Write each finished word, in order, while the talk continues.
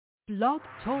Blog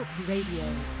Talk Radio.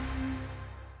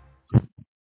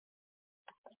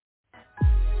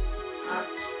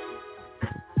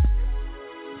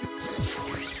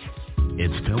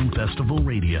 It's Film Festival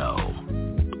Radio,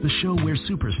 the show where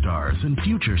superstars and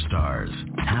future stars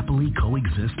happily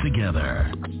coexist together.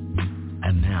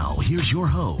 And now, here's your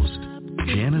host,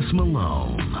 Janice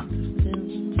Malone.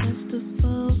 Film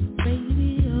Festival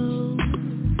Radio.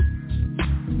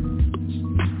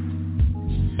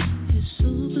 Your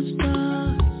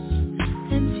superstars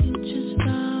and future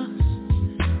stars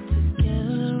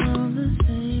together on the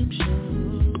same show.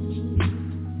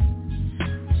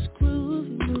 Screw of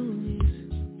movies,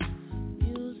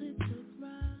 music to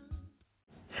rhyme.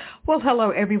 Well,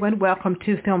 hello, everyone. Welcome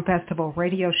to Film Festival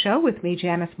Radio Show with me,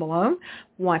 Janice Malone.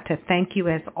 Want to thank you,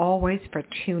 as always, for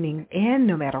tuning in,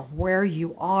 no matter where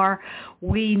you are.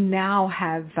 We now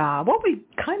have, we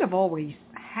kind of always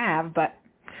have, but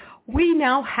we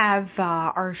now have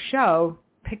our show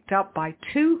picked up by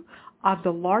two of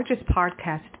the largest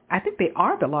podcasts. I think they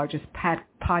are the largest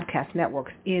podcast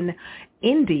networks in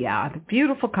India, the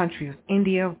beautiful country of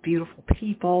India, beautiful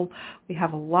people. We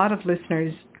have a lot of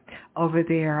listeners over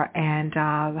there, and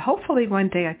hopefully one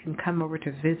day I can come over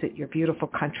to visit your beautiful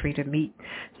country to meet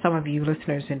some of you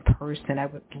listeners in person. I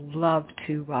would love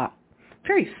to,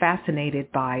 very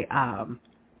fascinated by,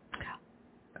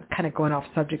 kind of going off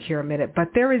subject here a minute, but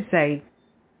there is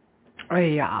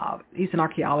he's an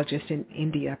archaeologist in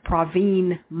India,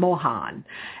 Praveen Mohan,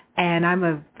 and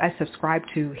I subscribe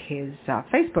to his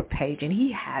Facebook page, and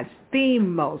he has the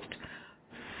most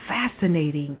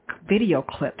fascinating video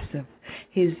clips of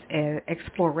his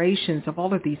explorations of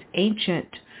all of these ancient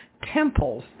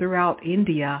temples throughout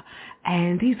India,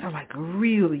 and these are like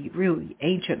really, really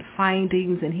ancient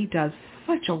findings, and he does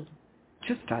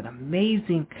just an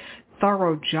amazing,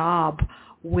 thorough job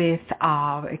with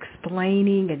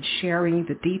explaining and sharing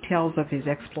the details of his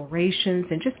explorations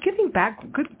and just giving back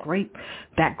great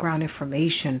background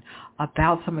information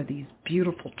about some of these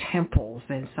beautiful temples.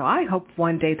 And so I hope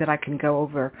one day that I can go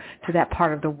over to that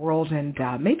part of the world and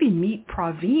maybe meet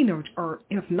Praveen, or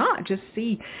if not, just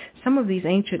see some of these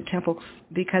ancient temples,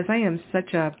 because I am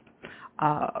such a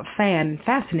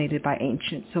fascinated by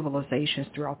ancient civilizations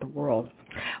throughout the world.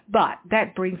 But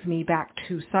that brings me back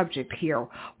to subject here.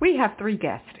 We have three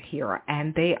guests here,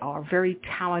 and they are very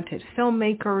talented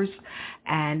filmmakers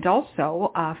and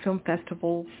also film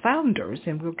festival founders,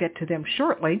 and we'll get to them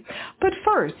shortly. But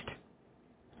first,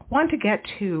 I want to get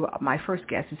to my first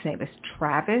guest. His name is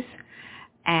Travis,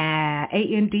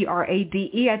 Andrade.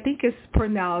 I think it's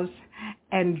pronounced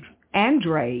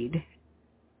Andrade.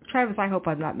 Travis, I hope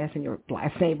I'm not messing your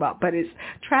last name up, but it's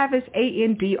Travis,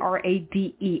 Andrade.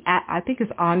 I think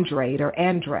it's Andrade or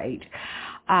Andrade.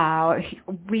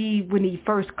 When he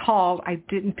first called, I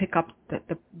didn't pick up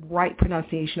the right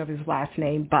pronunciation of his last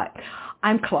name, but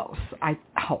I'm close, I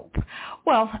hope.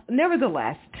 Well,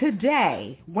 nevertheless,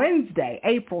 today, Wednesday,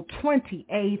 April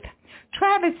 28th,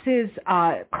 Travis's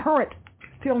current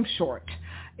film short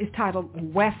is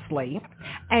titled WESLEY,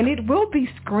 and it will be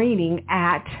screening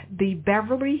at the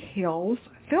Beverly Hills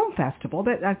Film Festival.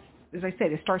 That's, as I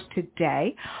said, it starts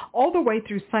today all the way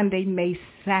through Sunday, May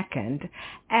 2nd.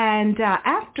 And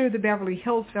after the Beverly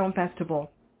Hills Film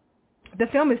Festival, the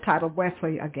film is titled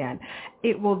WESLEY again.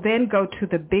 It will then go to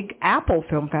the Big Apple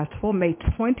Film Festival, May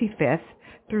 25th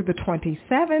through the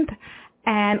 27th.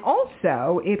 And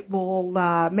also, it will,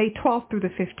 May 12th through the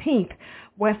 15th,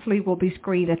 WESLEY will be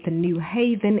screened at the New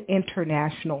Haven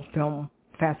International Film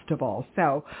Festival.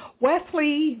 So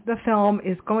WESLEY, the film,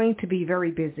 is going to be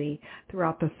very busy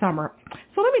throughout the summer.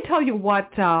 So let me tell you what,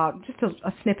 just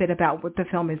a snippet about what the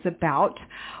film is about.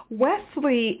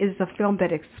 WESLEY is a film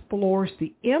that explores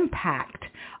the impact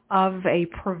of a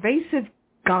pervasive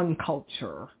gun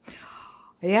culture.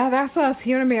 Yeah, that's us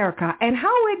here in America, and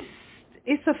how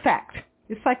its effect,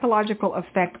 its psychological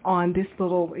effect on this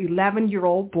little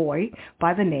 11-year-old boy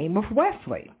by the name of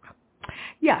Wesley.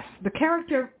 Yes, the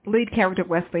lead character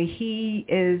Wesley, he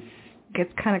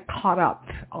gets kind of caught up,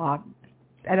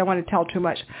 I don't want to tell too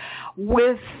much,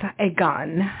 with a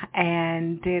gun,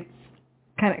 and it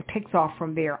kind of takes off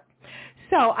from there.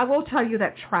 So I will tell you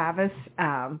that Travis,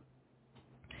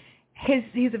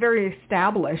 he's a very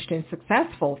established and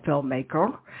successful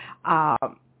filmmaker.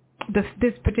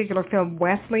 This particular film,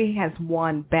 WESLEY, has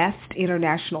won Best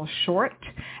International Short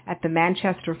at the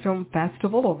Manchester Film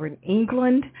Festival over in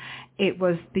England. It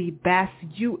was the best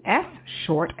U.S.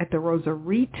 short at the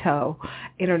Rosarito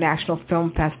International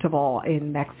Film Festival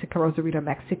in Mexico, Rosarito,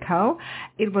 Mexico.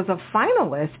 It was a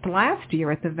finalist last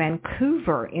year at the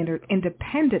Vancouver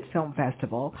Independent Film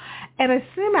Festival and a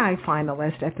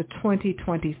semi-finalist at the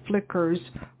 2020 Flickers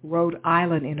Rhode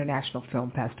Island International Film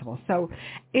Festival. So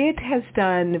it has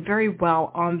done very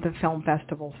well on the film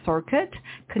festival circuit,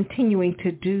 continuing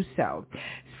to do so.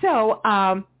 So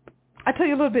I'll tell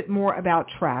you a little bit more about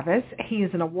Travis. He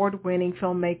is an award-winning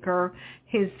filmmaker.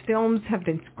 His films have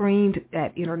been screened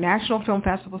at international film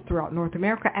festivals throughout North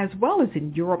America as well as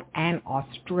in Europe and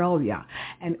Australia.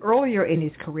 And earlier in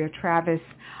his career, Travis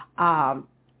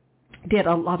did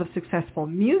a lot of successful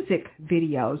music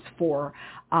videos for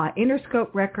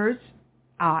Interscope Records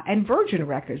and Virgin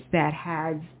Records that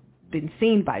has been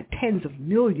seen by tens of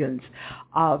millions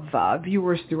of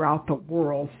viewers throughout the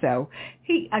world. So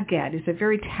he, again, is a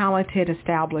very talented,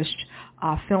 established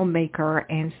filmmaker.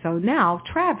 And so now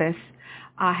Travis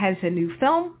has a new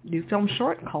film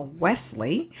short called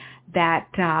WESLEY that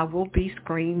will be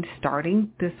screened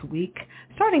starting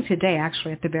today,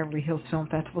 actually, at the Beverly Hills Film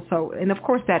Festival. So, and of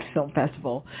course, that film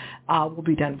festival will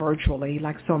be done virtually,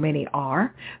 like so many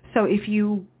are. So if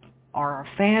you are a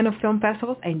fan of film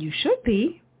festivals, and you should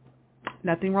be,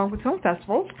 nothing wrong with film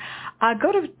festivals,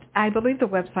 go to, I believe the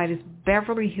website is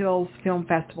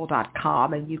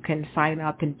beverlyhillsfilmfestival.com, and you can sign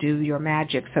up and do your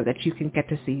magic so that you can get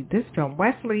to see this film,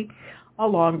 WESLEY,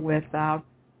 along with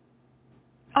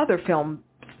other films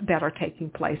that are taking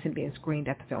place and being screened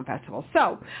at the film festival.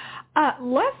 So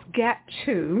let's get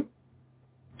to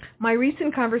my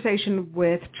recent conversation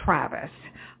with Travis,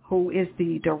 who is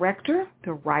the director,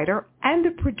 the writer, and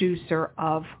the producer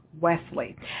of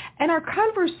WESLEY. And our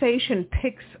conversation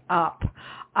picks up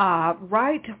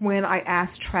right when I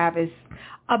asked Travis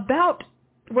about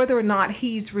whether or not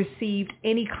he's received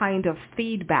any kind of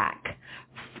feedback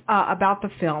about the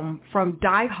film from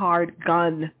diehard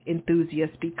gun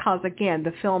enthusiasts, because, again,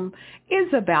 the film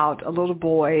is about a little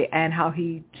boy and how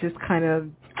he just kind of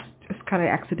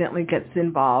accidentally gets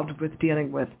involved with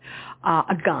dealing with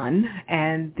a gun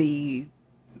and the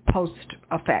post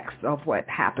effects of what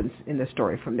happens in the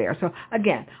story from there. So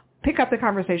again, pick up the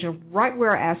conversation right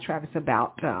where I asked Travis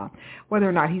about whether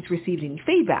or not he's received any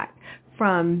feedback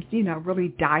from, really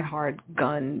diehard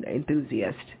gun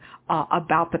enthusiasts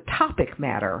about the topic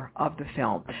matter of the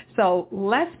film. So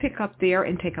let's pick up there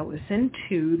and take a listen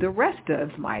to the rest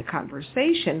of my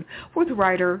conversation with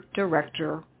writer,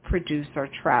 director, producer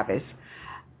Travis,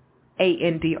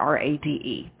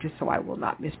 Andrade, just so I will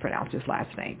not mispronounce his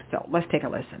last name. So let's take a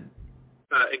listen.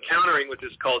 Encountering with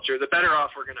this culture, the better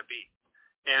off we're going to be.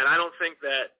 And I don't think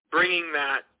that bringing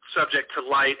that subject to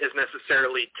light is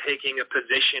necessarily taking a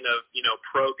position of,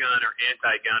 pro-gun or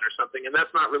anti-gun or something, and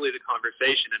that's not really the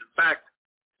conversation. And in fact,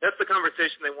 that's the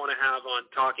conversation they want to have on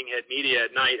Talking Head Media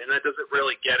at night, and that doesn't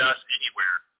really get us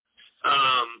anywhere.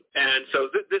 And so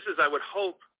this is, I would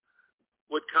hope,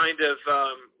 would kind of,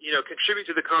 contribute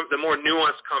to the more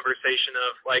nuanced conversation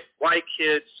of, like, why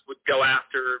kids would go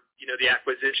after, the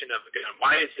acquisition of a gun.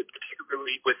 Why is it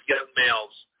particularly with young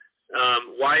males?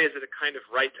 Why is it a kind of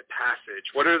rite of passage?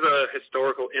 What are the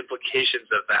historical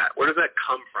implications of that? Where does that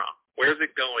come from? Where is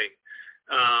it going?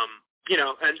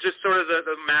 And just sort of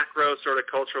the macro sort of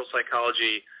cultural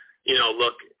psychology,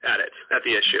 look at it, at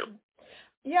the issue.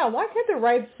 Yeah, why can't the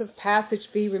rites of passage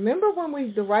be? Remember when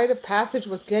the rite of passage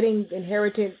was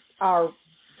inherited our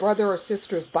brother or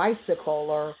sister's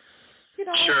bicycle or,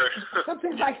 sure.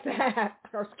 something like that,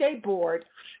 or skateboard.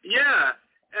 Yeah.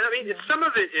 And I mean, some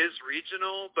of it is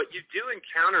regional, but you do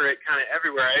encounter it kind of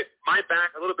everywhere. A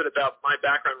little bit about my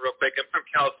background real quick. I'm from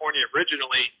California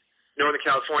originally, Northern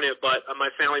California, but my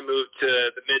family moved to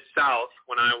the Mid-South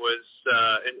when I was,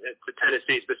 to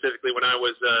Tennessee specifically, when I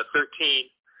was 13.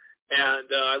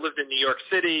 And I lived in New York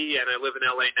City, and I live in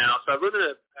L.A. now. So I've lived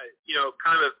in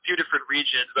kind of a few different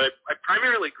regions, but I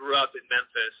primarily grew up in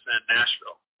Memphis and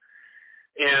Nashville.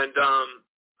 And,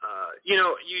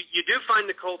 you do find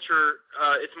the culture,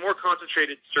 it's more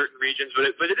concentrated in certain regions, but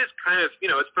it is kind of,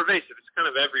 it's pervasive. It's kind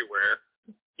of everywhere.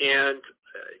 And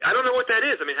I don't know what that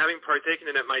is. I mean, having partaken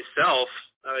in it myself,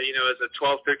 as a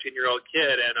 12, 13-year-old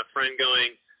kid and a friend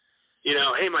going,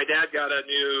 hey, my dad got a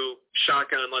new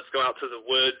shotgun. Let's go out to the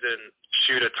woods and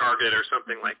shoot a target or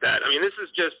something like that. I mean, this is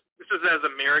as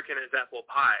American as apple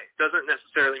pie. It doesn't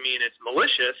necessarily mean it's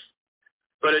malicious,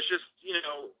 but it's just,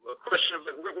 a question of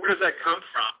where does that come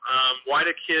from? Why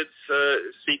do kids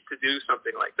seek to do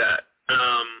something like that,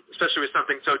 especially with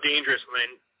something so dangerous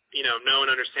when, know and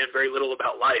understand very little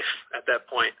about life at that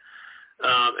point?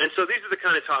 And so these are the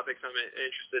kind of topics I'm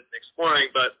interested in exploring,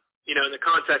 but in the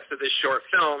context of this short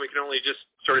film, we can only just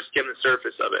sort of skim the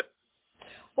surface of it.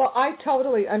 Well, I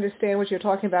totally understand what you're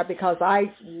talking about because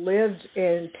I lived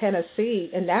in Tennessee,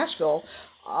 in Nashville,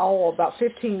 about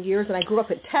 15 years, and I grew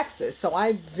up in Texas, so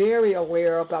I'm very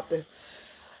aware about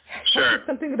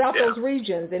something about those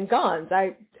regions and guns.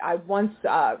 I once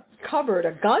covered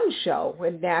a gun show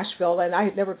in Nashville, and I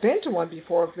had never been to one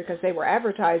before because they were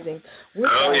advertising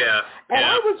with us. And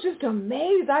I was just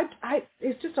amazed.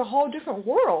 It's just a whole different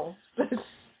world.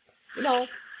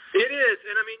 It is,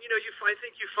 and I mean, I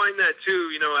think you find that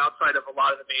too, outside of a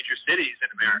lot of the major cities in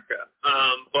America.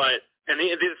 And the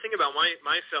thing about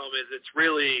my film is it's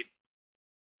really,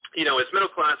 it's middle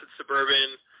class, it's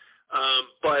suburban,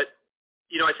 but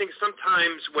I think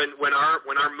sometimes when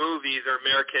our movies or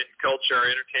American culture,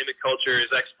 our entertainment culture is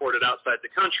exported outside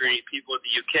the country, people in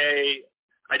the UK,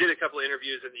 I did a couple of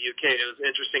interviews in the UK, and it was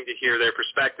interesting to hear their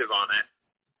perspective on it.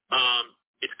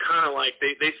 It's kind of like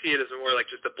they see it as more like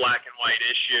just a black and white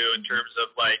issue in terms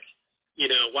of like,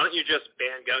 why don't you just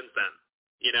ban guns then?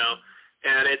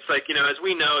 And it's like, as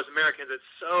we know, as Americans,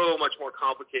 it's so much more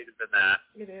complicated than that.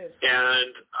 It is.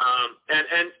 And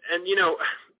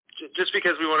just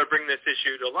because we want to bring this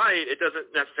issue to light, it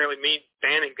doesn't necessarily mean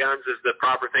banning guns is the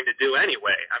proper thing to do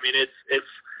anyway. I mean,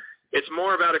 it's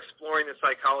more about exploring the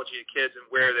psychology of kids and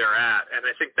where they're at. And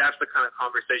I think that's the kind of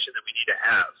conversation that we need to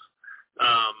have.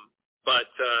 But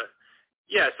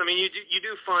yes, I mean, you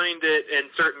do find it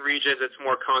in certain regions it's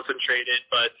more concentrated,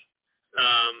 but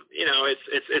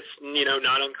it's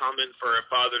not uncommon for a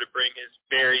father to bring his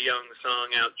very young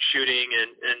son out shooting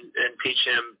and teach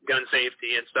him gun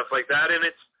safety and stuff like that. And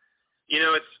it's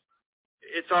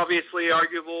obviously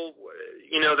arguable,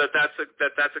 that's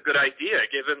a good idea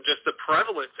given just the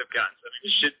prevalence of guns. I mean,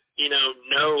 you should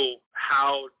know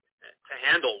how to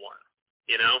handle one,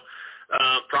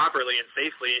 properly and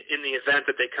safely in the event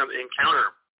that they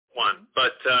encounter one.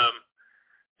 But,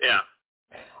 yeah.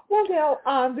 Well,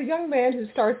 now, the young man who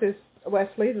stars as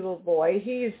Wesley, the little boy,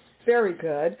 he is very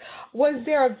good. Was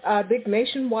there a big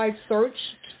nationwide search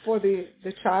for the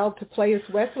child to play as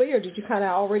Wesley, or did you kind of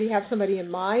already have somebody in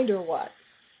mind, or what?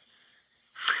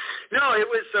 No, it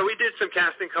was, we did some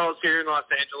casting calls here in Los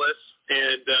Angeles,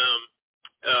 and,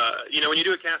 when you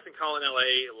do a casting call in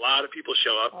LA, a lot of people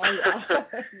show up. Oh,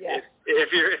 yeah. Yes.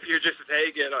 If you're just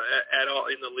vague at all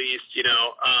in the least,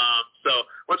 so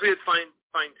once we had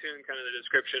fine-tuned kind of the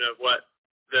description of what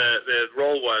the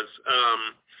role was,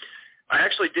 I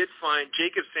actually did find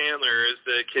Jacob Sandler is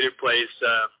the kid who plays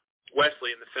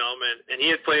Wesley in the film, and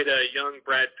he had played a young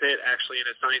Brad Pitt actually in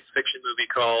a science fiction movie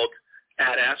called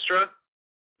Ad Astra,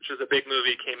 which was a big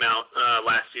movie, came out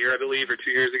last year, I believe, or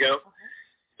 2 years ago.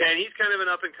 And he's kind of an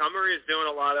up-and-comer. He's doing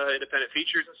a lot of independent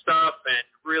features and stuff, and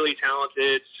really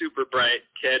talented, super bright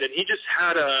kid. And he just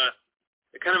had a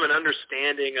kind of an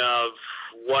understanding of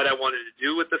what I wanted to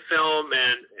do with the film,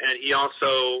 and he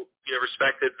also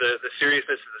respected the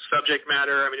seriousness of the subject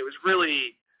matter. I mean, it was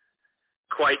really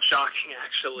quite shocking,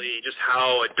 actually, just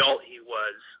how adult he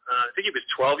was. I think he was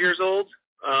 12 years old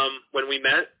when we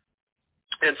met.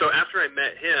 And so after I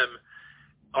met him,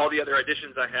 all the other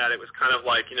auditions I had, it was kind of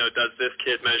like, does this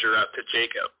kid measure up to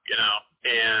Jacob,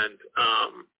 And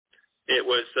it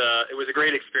was a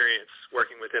great experience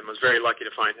working with him. I was very lucky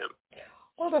to find him.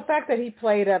 Well, the fact that he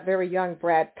played a very young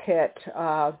Brad Pitt,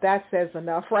 that says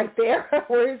enough right there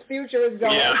where his future is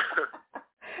going. Yeah.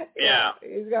 Yeah.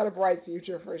 He's got a bright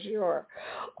future for sure.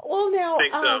 Well, now,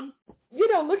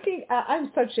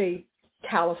 I'm such a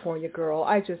California girl.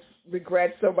 I just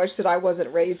regret so much that I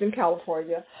wasn't raised in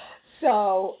California.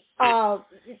 So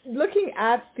looking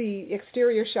at the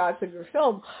exterior shots of your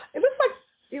film, it looks like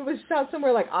it was shot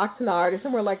somewhere like Oxnard or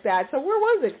somewhere like that. So where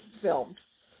was it filmed?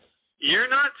 You're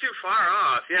not too far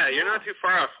off. Yeah, you're not too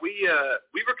far off. We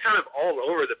were kind of all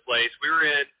over the place. We were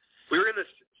in the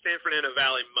San Fernando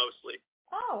Valley mostly.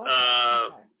 Oh.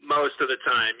 Okay. Most of the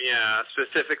time, yeah.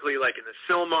 Specifically like in the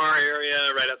Sylmar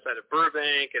area, right outside of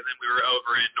Burbank, and then we were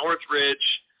over in Northridge.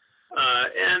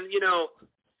 And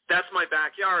that's my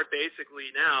backyard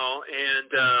basically now, and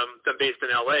I'm based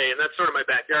in LA, and that's sort of my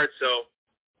backyard. So,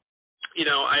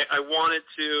 I wanted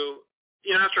to,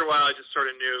 after a while, I just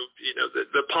sort of knew,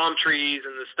 the palm trees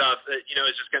and the stuff that,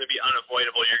 is just going to be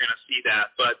unavoidable. You're going to see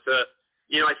that. But,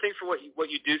 I think for what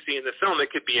you do see in the film,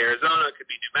 it could be Arizona, it could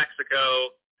be New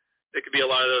Mexico, it could be a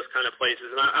lot of those kind of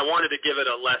places. And I wanted to give it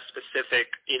a less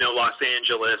specific, Los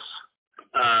Angeles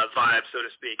vibe, so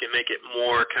to speak, and make it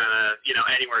more kind of,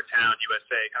 anywhere town,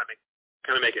 USA,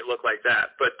 kind of make it look like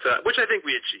that. But which I think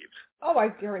we achieved. Oh, I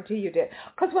guarantee you did.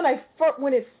 Because I don't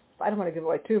want to give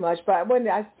away too much, but when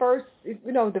I first,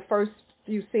 the first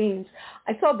few scenes,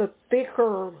 I saw the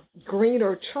thicker,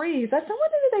 greener trees. I said,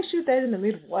 when did they shoot that in the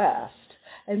Midwest?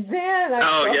 And then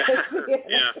I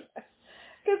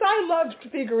because I loved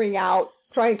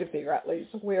trying to figure out at least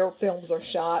where films are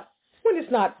shot when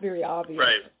it's not very obvious.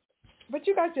 Right. But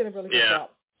you guys did a really good job.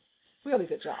 Really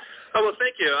good job. Oh, well,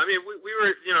 thank you. I mean, we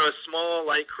were, a small,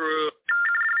 light crew.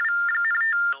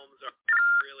 Films are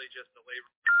really just a labor.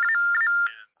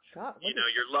 And,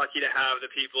 you're lucky to have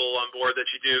the people on board that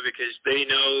you do because they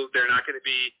know they're not going to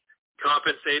be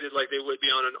compensated like they would be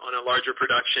on a larger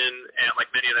production, and like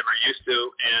many of them are used to,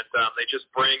 and they just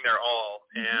bring their all.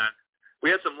 And we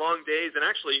had some long days, and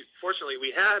actually, fortunately, we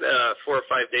had 4 or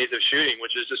 5 days of shooting,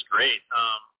 which is just great.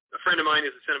 A friend of mine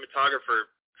who's a cinematographer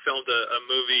filmed a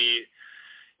movie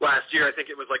last year. I think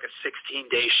it was like a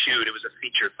 16-day shoot. It was a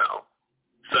feature film.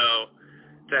 So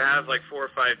to have like 4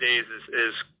 or 5 days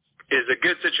is a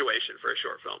good situation for a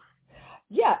short film.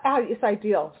 Yeah, it's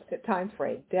ideal time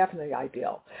frame, definitely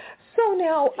ideal. So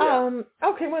now,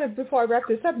 before I wrap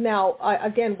this up, now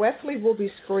again, WESLEY will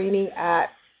be screening at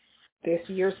this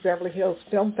year's Beverly Hills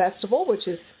Film Festival, which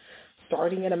is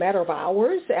starting in a matter of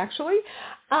hours, actually.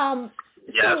 Now,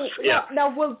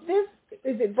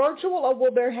 is it virtual, or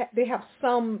will they have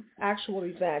some actual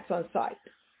events on site?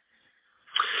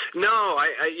 No,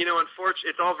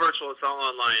 unfortunately, it's all virtual. It's all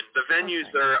online. The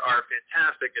venues are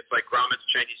fantastic. It's like Grauman's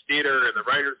Chinese Theater and the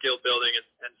Writers Guild building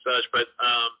and such. But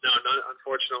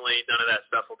unfortunately, none of that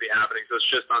stuff will be happening. So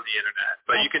it's just on the internet.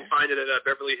 But you can find it at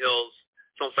Beverly Hills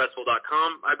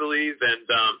filmfestival.com, I believe. And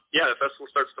the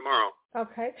festival starts tomorrow.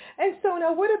 Okay. And so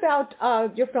now, what about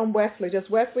your film WESLEY?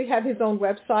 Does WESLEY have his own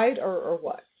website or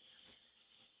what?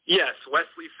 Yes,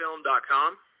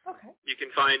 WESLEYFilm.com. Okay. You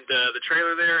can find the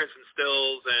trailer there and some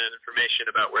stills and information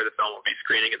about where the film will be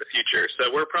screening in the future. So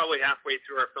we're probably halfway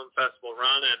through our film festival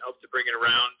run and hope to bring it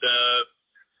around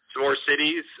some more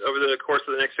cities over the course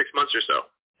of the next 6 months or so.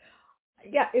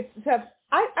 Yeah,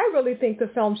 I really think the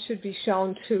film should be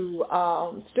shown to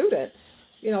students,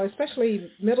 especially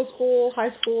middle school,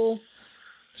 high school,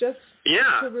 just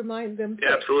to remind them.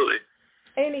 Yeah, absolutely.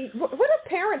 What have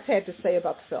parents had to say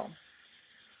about the film?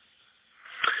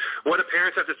 What do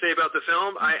parents have to say about the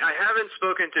film? I haven't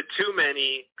spoken to too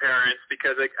many parents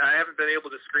because I haven't been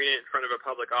able to screen it in front of a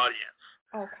public audience.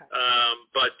 Okay.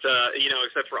 But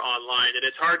except for online, and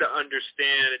it's hard to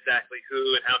understand exactly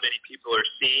who and how many people are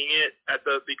seeing it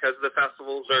because of the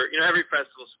festivals. Or every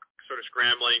festival's sort of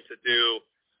scrambling to do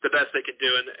the best they can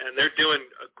do, and they're doing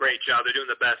a great job. They're doing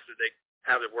the best that they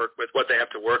have to work with, what they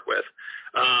have to work with.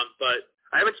 But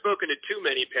I haven't spoken to too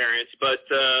many parents. But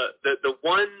the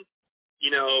one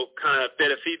kind of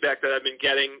bit of feedback that I've been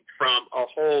getting from a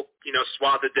whole,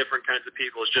 swath of different kinds of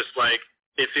people is just like,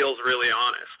 it feels really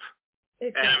honest.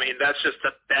 And I mean, that's just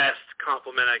the best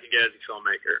compliment I can get as a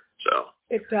filmmaker. So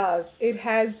it does. It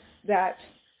has that,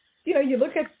 you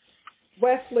look at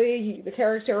WESLEY, the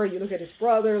character, you look at his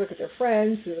brother, look at their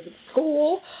friends, you look at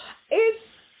school. It's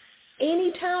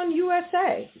Anytown,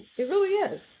 USA. It really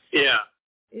is. Yeah.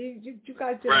 You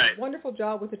guys did a wonderful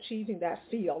job with achieving that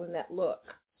feel and that look.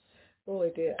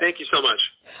 Really did. Thank you so much.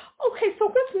 Okay, so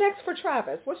what's next for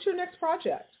Travis? What's your next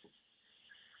project?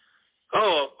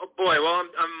 Oh boy. Well,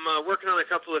 I'm working on a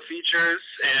couple of features,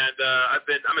 and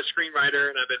I'm a screenwriter,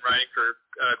 and I've been writing for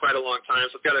quite a long time.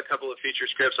 So I've got a couple of feature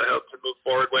scripts I hope to move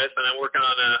forward with, and I'm working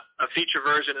on a feature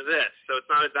version of this. So it's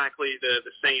not exactly the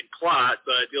same plot,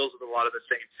 but it deals with a lot of the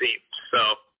same themes. So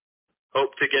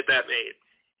hope to get that made.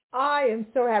 I am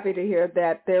so happy to hear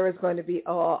that there is going to be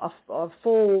a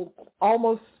full,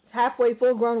 almost halfway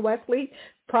full-grown WESLEY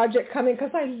project coming,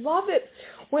 because I love it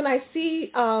when I see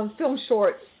film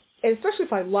shorts, and especially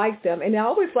if I like them. And I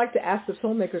always like to ask the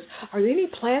filmmakers, are there any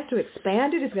plans to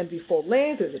expand it? Is it going to be full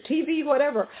length? Is it TV,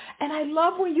 whatever? And I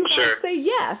love when you guys say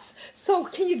yes. So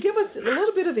can you give us a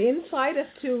little bit of insight as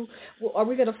to, are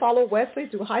we going to follow WESLEY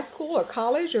through high school or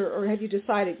college, or have you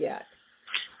decided yet?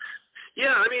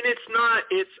 Yeah, I mean,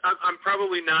 I'm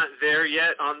probably not there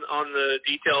yet on the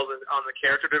details and on the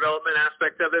character development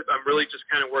aspect of it. I'm really just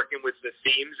kind of working with the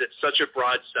themes. It's such a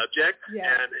broad subject,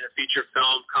 and in a feature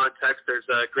film context, there's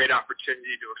a great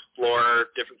opportunity to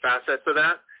explore different facets of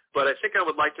that. But I think I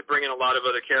would like to bring in a lot of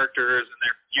other characters and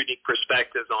their unique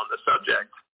perspectives on the subject.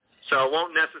 So it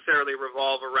won't necessarily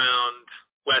revolve around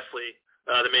WESLEY,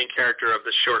 the main character of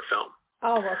the short film.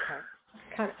 Oh,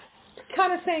 okay.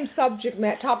 Kind of same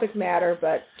topic matter,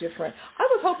 but different. I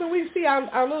was hoping we'd see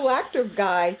our little actor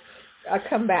guy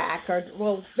come back, or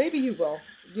well, maybe you will.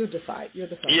 You decide. You're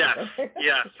the filmmaker.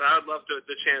 Yes. I would love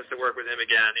the chance to work with him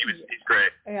again. He's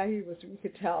great. Yeah, he was. You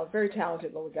could tell, very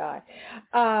talented little guy.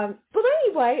 But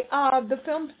anyway,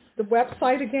 the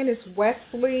website again is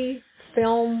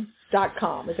WESLEYFilm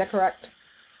BeverlyHillsFilmFestival.com. Is that correct?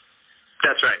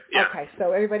 That's right, yeah. Okay,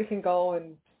 so everybody can go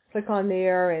and click on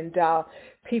there, and the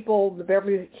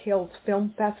Beverly Hills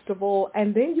Film Festival,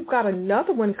 and then you've got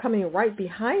another one coming right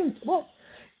behind,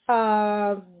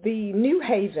 the New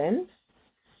Haven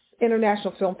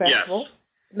International Film Festival, yes.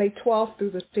 May 12th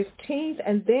through the 15th,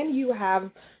 and then you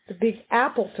have the Big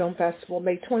Apple Film Festival,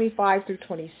 May 25th through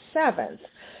 27th.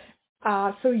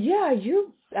 So yeah,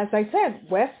 as I said,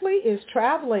 Wesley is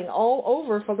traveling all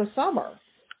over for the summer.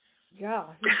 Yeah.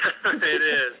 It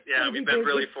is. Yeah, we've been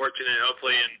really fortunate,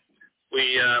 hopefully, and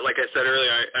we, like I said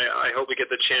earlier, I hope we get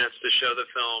the chance to show the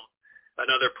film in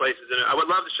other places. And I would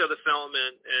love to show the film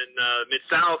in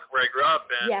Mid-South, where I grew up,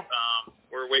 and yes.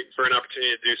 We're waiting for an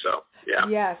opportunity to do so. Yeah.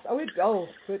 Yes. Oh,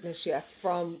 goodness, yes.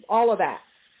 From all of that,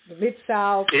 the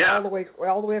Mid-South, yeah. all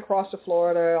the way across to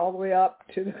Florida, all the way up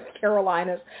to the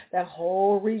Carolinas, that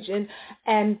whole region.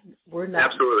 And we're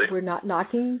not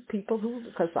knocking people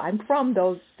because I'm from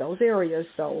those areas.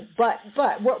 So, but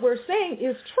what we're saying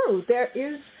is true. There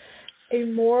is a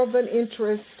more of an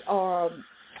interest or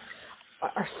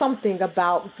something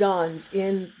about guns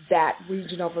in that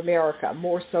region of America,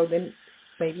 more so than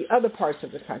maybe other parts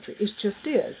of the country. It just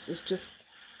is.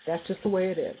 That's just the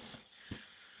way it is.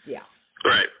 Yeah.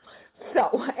 Right.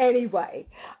 So anyway,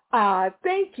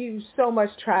 thank you so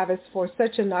much, Travis, for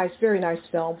such a very nice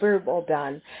film. Very well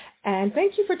done. And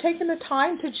thank you for taking the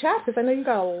time to chat, because I know you've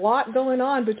got a lot going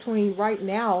on between right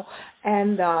now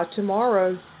and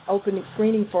tomorrow's opening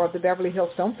screening for the Beverly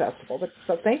Hills Film Festival.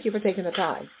 So thank you for taking the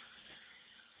time.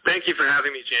 Thank you for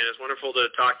having me, Janice. Wonderful to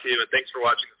talk to you, and thanks for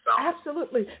watching the film.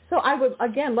 Absolutely. So I would,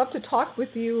 again, love to talk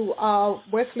with you,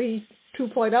 Wesley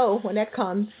 2.0, when that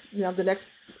comes, the next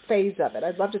phase of it.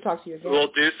 I'd love to talk to you again. We'll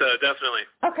do so, definitely.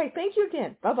 Okay, thank you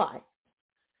again. Bye-bye.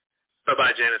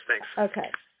 Bye-bye, Janice. Thanks.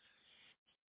 Okay.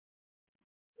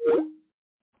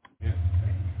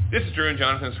 This is Drew and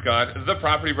Jonathan Scott, the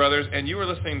Property Brothers, and you are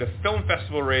listening to Film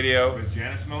Festival Radio with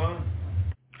Janice Malone.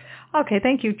 Okay,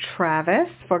 thank you, Travis,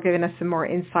 for giving us some more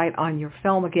insight on your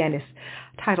film. Again, it's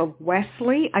titled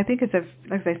Wesley. I think as I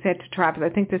said to Travis, I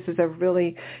think this is a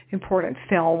really important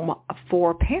film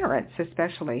for parents,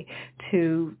 especially,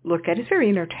 to look at. It's very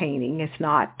entertaining. It's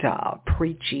not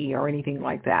preachy or anything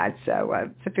like that. So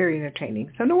it's very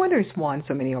entertaining. So no wonder it's won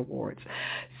so many awards.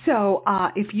 So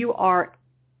if you are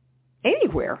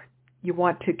anywhere you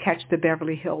want to catch the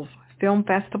Beverly Hills Film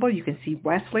Festival, you can see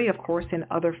Wesley, of course, in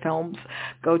other films.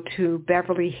 Go to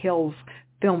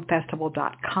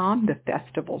BeverlyHillsFilmFestival.com. The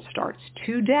festival starts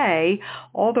today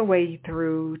all the way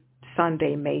through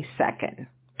Sunday, May 2nd.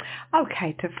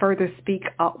 Okay, to further speak,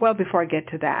 before I get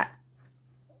to that,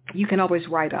 you can always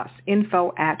write us,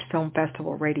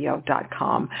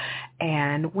 info@filmfestivalradio.com.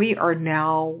 And we are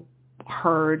now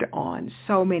heard on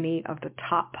so many of the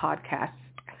top podcasts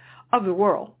of the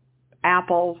world.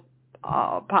 Apple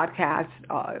podcast,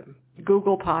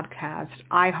 Google podcast,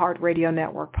 iHeartRadio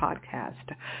Network podcast,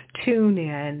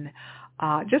 TuneIn,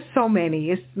 just so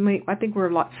many. I think we're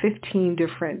like 15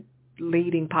 different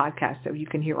leading podcasts that you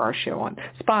can hear our show on.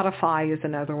 Spotify is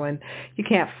another one. You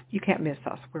can't miss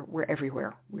us. We're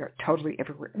everywhere. We are totally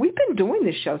everywhere. We've been doing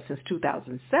this show since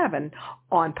 2007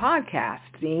 on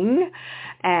podcasting,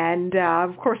 and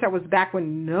of course that was back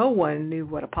when no one knew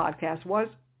what a podcast was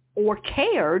or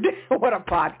cared what a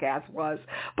podcast was.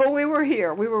 But we were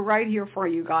here. We were right here for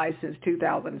you guys since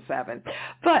 2007.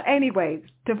 But anyway,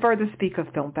 to further speak of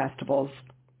film festivals,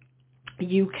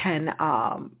 you can,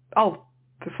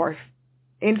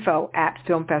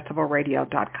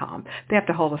 info@filmfestivalradio.com. They have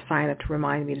to hold a sign up to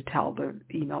remind me to tell the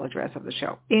email address of the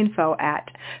show,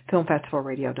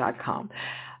 info@filmfestivalradio.com.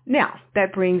 Now,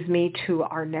 that brings me to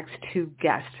our next two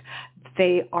guests.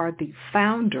 They are the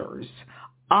founders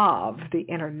of the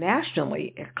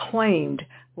internationally acclaimed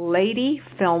Lady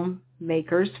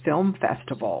Filmmakers Film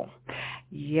Festival.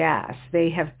 Yes, they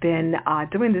have been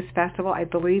doing this festival. I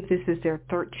believe this is their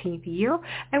 13th year.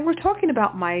 And we're talking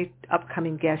about my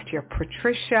upcoming guest here,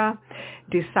 Patricia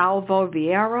DeSalvo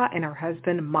Vieira, and her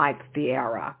husband, Mike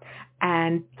Vieira.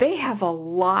 And they have a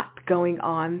lot going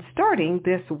on starting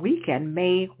this weekend,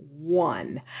 May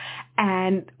 1.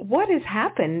 And what has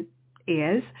happened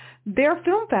is their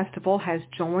film festival has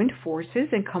joined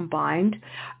forces and combined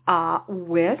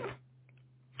with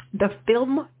the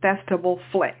Film Festival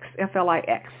Flix,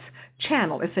 F-L-I-X,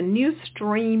 channel. It's a new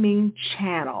streaming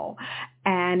channel,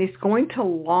 and it's going to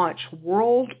launch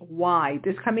worldwide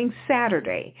this coming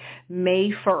Saturday,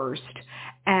 May 1st.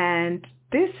 And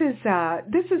this is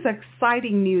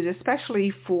exciting news, especially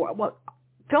for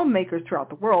filmmakers throughout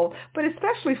the world, but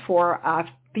especially for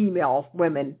female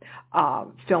women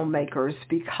filmmakers,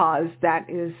 because that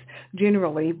is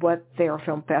generally what their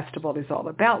film festival is all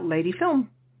about, lady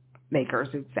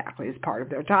filmmakers, exactly as part of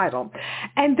their title.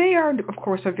 And they are, of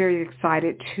course, are very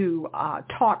excited to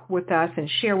talk with us and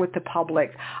share with the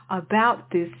public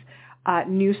about this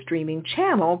new streaming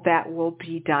channel that will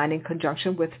be done in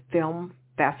conjunction with Film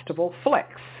Festival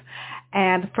Flicks.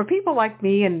 And for people like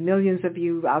me and millions of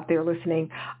you out there listening,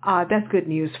 that's good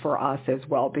news for us as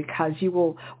well, because we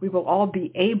will all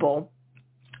be able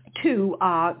to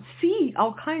see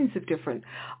all kinds of different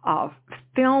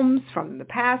films from the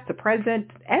past, the present,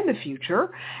 and the future,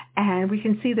 and we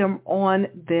can see them on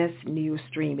this new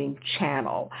streaming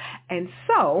channel. And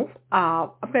so I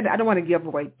don't want to give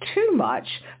away too much,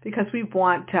 because we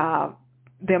want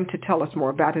them to tell us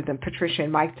more about it than Patricia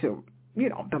and Mike to,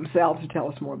 themselves to tell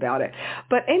us more about it.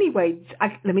 But anyway,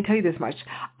 let me tell you this much.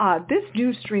 This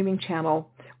new streaming channel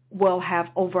will have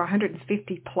over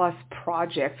 150 plus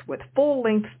projects with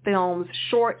full-length films,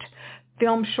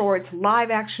 film shorts,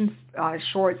 live-action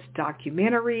shorts,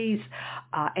 documentaries,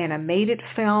 animated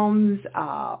films,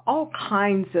 all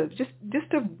kinds of just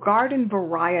a garden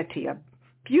variety, a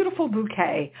beautiful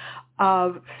bouquet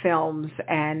of films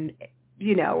and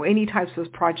any types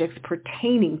of projects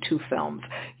pertaining to films.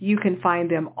 You can find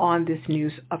them on this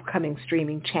new upcoming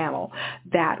streaming channel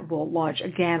that will launch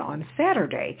again on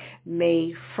Saturday,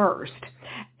 May 1st.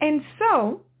 And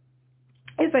so,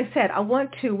 as I said,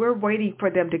 we're waiting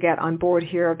for them to get on board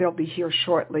here. They'll be here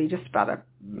shortly, just about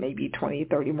maybe 20,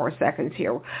 30 more seconds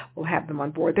here. We'll have them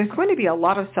on board. There's going to be a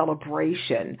lot of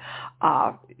celebration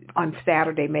on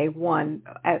Saturday, May 1,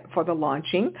 for the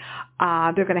launching.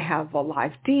 They're going to have a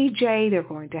live DJ. They're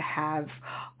going to have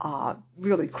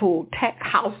really cool tech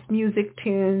house music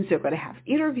tunes. They're going to have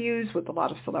interviews with a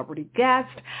lot of celebrity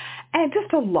guests, and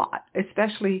just a lot,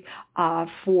 especially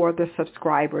for the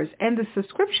subscribers. And the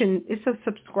subscription is a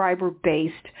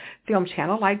subscriber-based film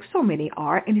channel, like so many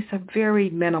are, and it's a very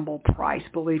minimal price.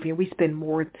 Believe me, we spend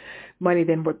more money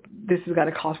than what this is going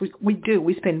to cost. We do.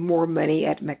 We spend more money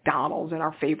at McDonald's and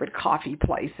our favorite coffee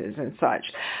places and such.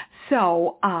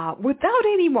 So without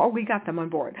any more, we got them on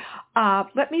board.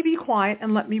 Let me be quiet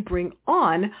and let me bring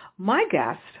on my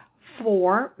guest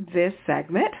for this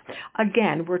segment.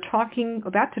 Again, we're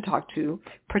about to talk to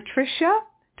Patricia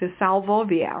DeSalvo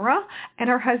Vieira and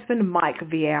her husband Mike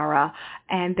Vieira,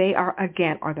 and they are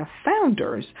the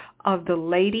founders of the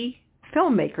Lady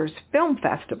Filmmakers Film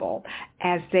Festival,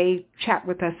 as they chat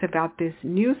with us about this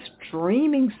new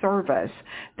streaming service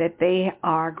that they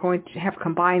are going to have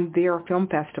combined their film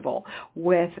festival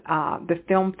with the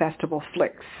Film Festival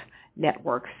Flicks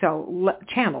network,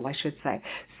 channel, I should say.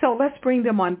 So let's bring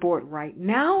them on board right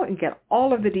now and get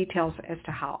all of the details as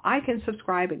to how I can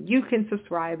subscribe and you can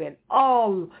subscribe and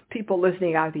all people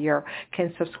listening out here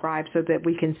can subscribe, so that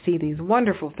we can see these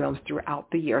wonderful films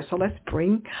throughout the year. So let's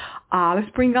bring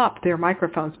up their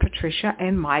microphones, Patricia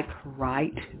and Mike,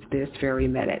 right this very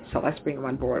minute. So let's bring them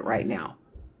on board right now.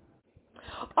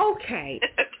 Okay.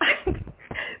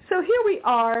 So here we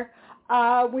are.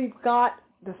 We've got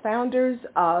the founders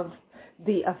of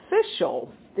the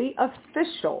official,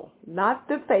 not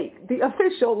the fake, the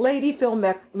official Lady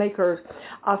Filmmakers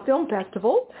Film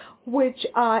Festival, which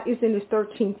is in its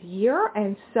 13th year.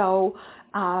 And so,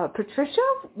 Patricia,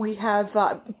 we have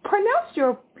pronounced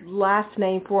your last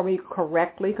name for me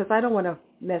correctly, because I don't want to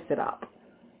mess it up.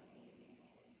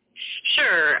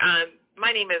 Sure.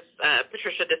 My name is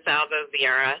Patricia DeSalvo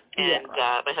Vieira, and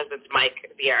my husband's Mike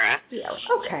Vieira. Yeah.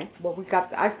 Okay. Well,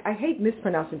 I hate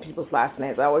mispronouncing people's last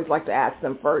names. I always like to ask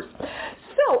them first.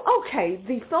 So, okay,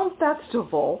 the film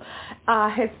festival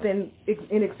has been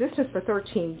in existence for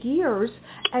 13 years,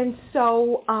 and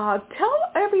so tell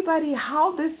everybody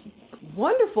how this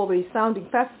wonderfully sounding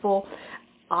festival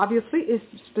obviously is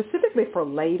specifically for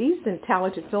ladies and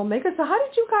talented filmmakers. So how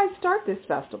did you guys start this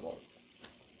festival?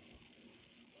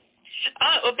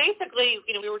 Well, basically,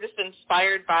 we were just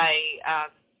inspired by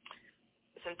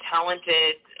some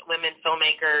talented women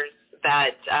filmmakers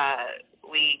that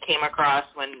we came across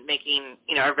when making,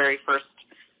 our very first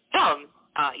film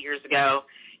years ago,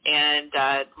 and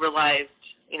realized,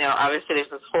 obviously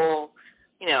there's this whole,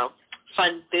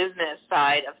 fun business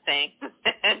side of things,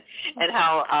 and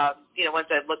how, once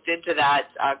I looked into that,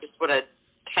 just what a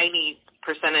tiny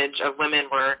percentage of women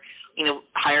were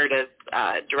hired as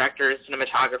directors,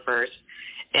 cinematographers,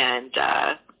 and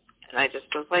I just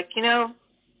was like,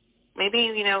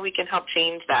 maybe, we can help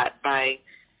change that by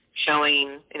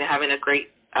showing, having a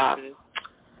great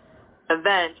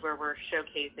event where we're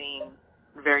showcasing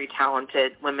very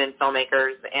talented women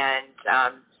filmmakers and,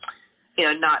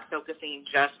 not focusing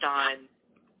just on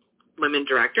women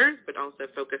directors, but also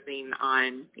focusing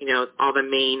on, all the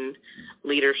main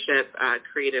leadership,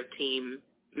 creative team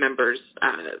members,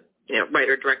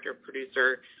 writer, director,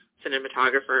 producer,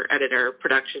 cinematographer, editor,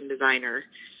 production designer.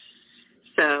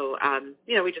 So,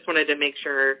 we just wanted to make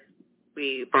sure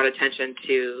we brought attention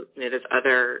to, those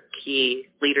other key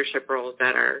leadership roles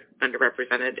that are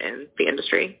underrepresented in the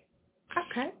industry.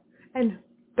 Okay. And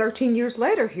 13 years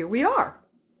later, here we are.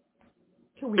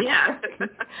 Yeah.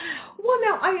 Well,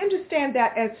 now, I understand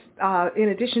that as in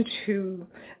addition to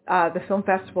the film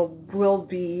festival will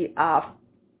be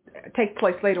take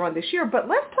place later on this year, but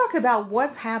let's talk about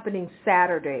what's happening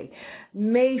Saturday,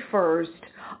 May 1st.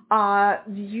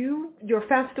 Your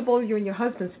festival, you and your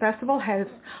husband's festival, has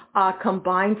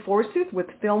combined forces with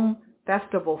Film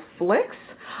Festival Flicks,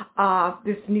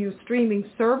 this new streaming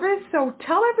service. So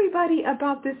tell everybody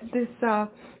about this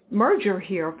merger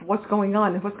here of what's going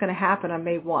on and what's going to happen on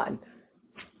May 1.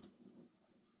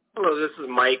 Hello, this is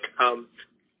Mike. One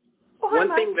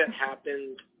Mike. thing that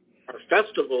happened at our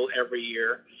festival every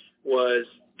year was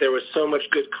there was so much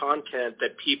good content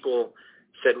that people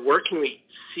said, where can we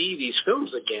see these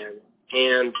films again?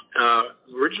 And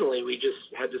originally we just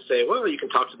had to say, well, you can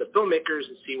talk to the filmmakers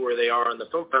and see where they are on the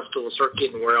film festival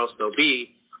circuit and where else they'll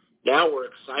be. Now we're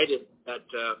excited that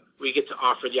we get to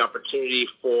offer the opportunity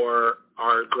for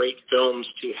our great films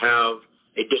to have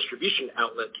a distribution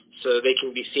outlet so they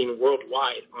can be seen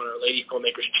worldwide on our Lady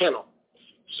Filmmakers channel.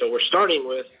 So we're starting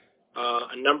with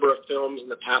a number of films in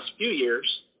the past few years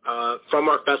from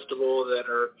our festival that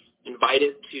are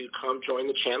invited to come join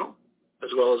the channel,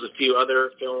 as well as a few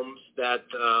other films that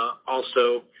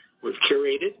also we've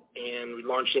curated, and we're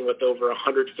launching with over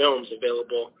 100 films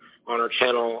available on our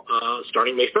channel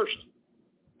starting May 1st.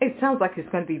 It sounds like it's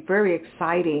going to be very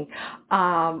exciting.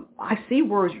 I see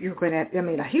where you're going to,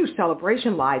 a huge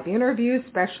celebration, live interviews,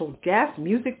 special guests,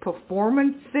 music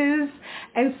performances,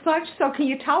 and such. So can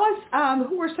you tell us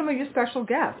who are some of your special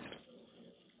guests?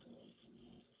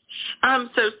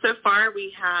 So far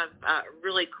we have a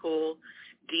really cool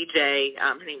DJ.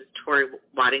 Her name is Tori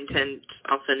Waddington,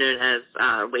 also known as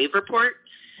Wave Report,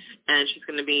 and she's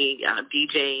going to be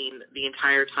DJing the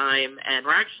entire time. And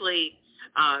we're actually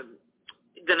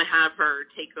going to have her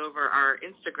take over our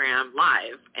Instagram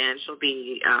live, and she'll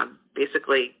be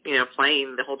basically,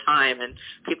 playing the whole time, and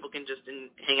people can just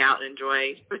hang out and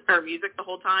enjoy her music the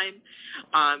whole time.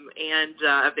 And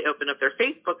if they open up their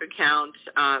Facebook account,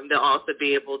 they'll also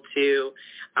be able to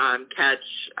catch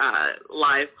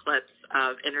live clips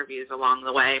of interviews along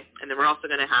the way. And then we're also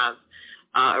going to have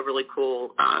a really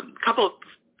cool couple of,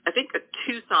 I think,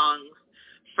 2 songs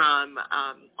from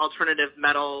alternative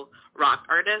metal rock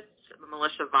artists,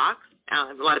 Melissa Vox.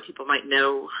 A lot of people might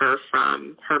know her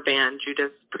from her band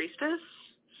Judas Priestess.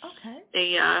 Okay.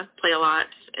 They play a lot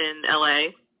in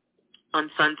L.A. on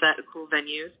Sunset, cool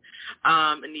venues,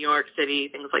 in New York City,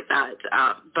 things like that.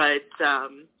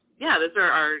 Those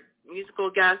are our musical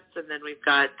guests, and then we've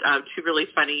got 2 really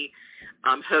funny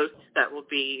hosts that will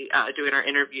be doing our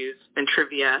interviews and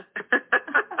trivia.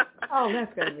 Oh,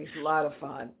 that's going to be a lot of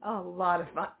fun.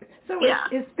 So yeah.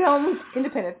 It's films,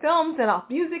 independent films, and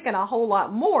music, and a whole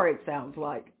lot more, it sounds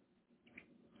like.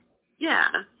 Yeah.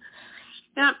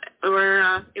 Yeah.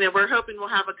 We're hoping we'll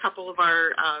have a couple of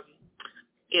our,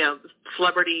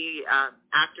 celebrity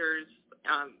actors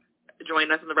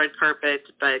join us on the red carpet,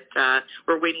 but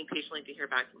we're waiting patiently to hear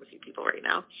back from a few people right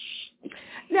now.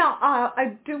 Now,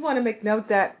 I do want to make note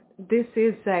that this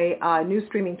is a new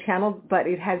streaming channel, but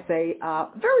it has a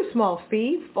very small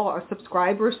fee for a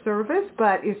subscriber service,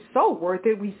 but it's so worth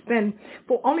it. We spend,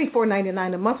 for only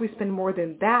 $4.99 a month, we spend more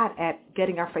than that at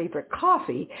getting our favorite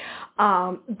coffee.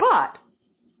 But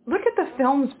look at the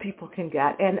films people can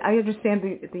get, and I understand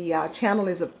the channel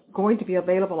is going to be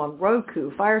available on Roku,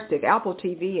 Fire Stick, Apple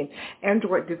TV, and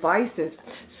Android devices.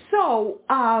 So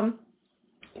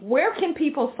where can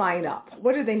people sign up?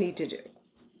 What do they need to do?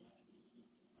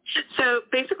 So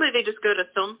basically they just go to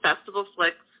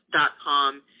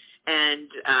filmfestivalflix.com, and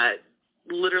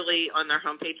literally on their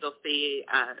homepage they'll see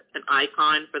an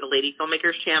icon for the Lady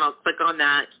Filmmakers channel. Click on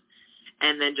that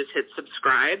and then just hit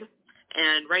subscribe.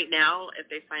 And right now, if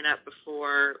they sign up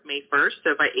before May 1st,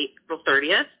 so by April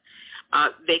 30th,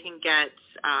 they can get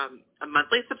a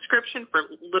monthly subscription for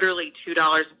literally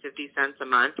 $2.50 a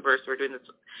month, versus we're doing this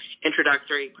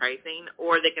introductory pricing,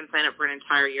 or they can sign up for an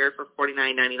entire year for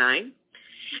 $49.99.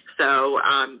 So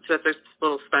that's this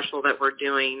little special that we're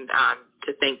doing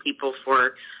to thank people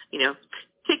for,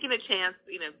 taking a chance,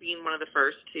 being one of the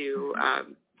first to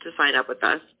sign up with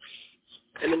us.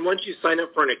 And then once you sign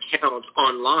up for an account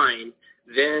online,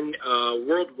 then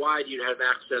worldwide you'd have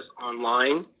access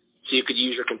online. So you could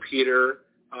use your computer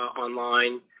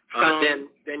online then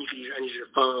you can use your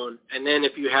phone. And then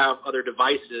if you have other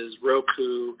devices,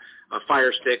 Roku,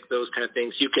 Fire Stick, those kind of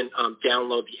things, you can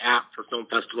download the app for Film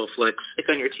Festival Flicks. Like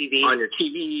on your TV? On your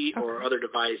TV or other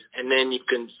device. And then you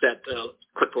can set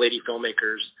Quick Lady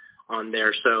Filmmakers on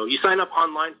there. So you sign up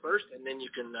online first, and then you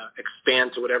can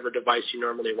expand to whatever device you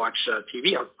normally watch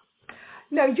TV on.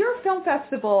 Now, your film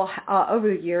festival, over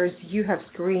the years, you have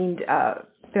screened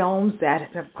films that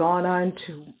have gone on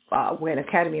to win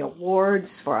Academy Awards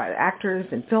for actors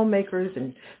and filmmakers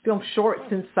and film shorts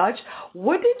and such.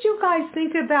 What did you guys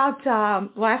think about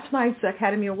last night's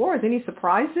Academy Awards? Any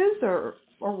surprises or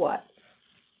what?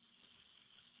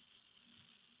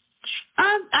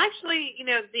 Actually,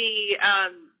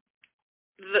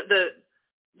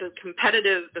 the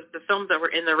competitive, the films that were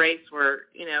in the race were,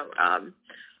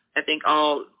 I think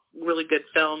all really good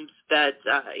films that,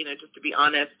 just to be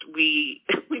honest, we've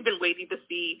been waiting to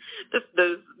see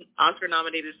those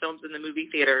Oscar-nominated films in the movie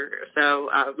theater. So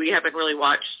we haven't really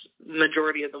watched the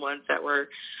majority of the ones that were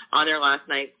on there last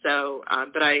night. So,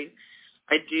 but I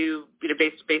do,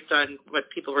 based on what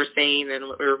people were saying and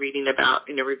what we were reading about,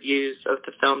 reviews of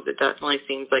the films, it definitely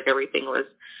seems like everything was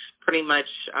pretty much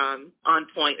on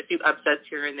point. A few upsets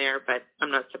here and there, but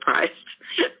I'm not surprised.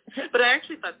 But I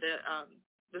actually thought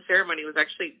the ceremony was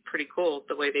actually pretty cool,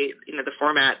 the way they, the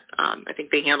format. I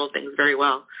think they handled things very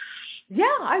well. Yeah,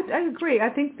 I agree. I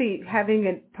think having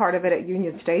it part of it at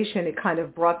Union Station, it kind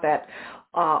of brought that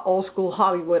old school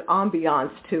Hollywood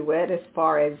ambiance to it as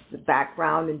far as the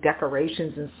background and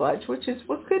decorations and such, was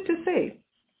good to see.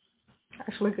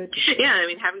 Actually good to see. Yeah, I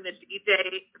mean, having the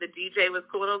DJ was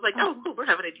cool. And I was like, oh, cool, we're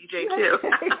having a DJ too.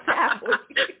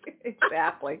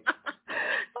 Exactly.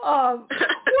 Well,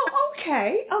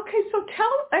 okay. So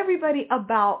tell everybody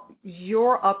about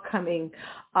your upcoming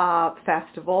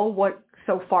festival. What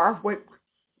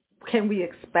can we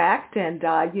expect? And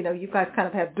you guys kind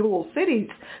of have dual cities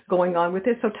going on with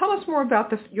this. So tell us more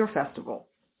about your festival.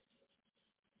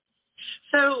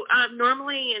 So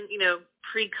normally in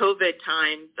pre-COVID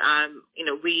times,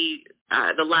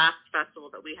 the last festival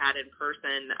that we had in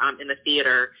person in the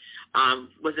theater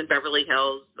was in Beverly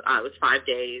Hills. It was 5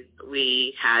 days.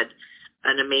 We had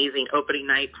an amazing opening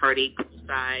night party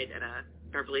outside at a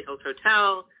Beverly Hills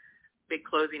hotel, big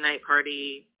closing night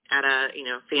party at a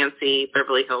fancy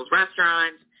Beverly Hills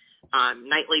restaurant,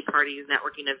 nightly parties,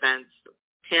 networking events,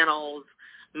 panels,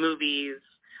 movies,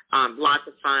 lots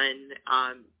of fun.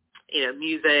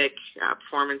 Music,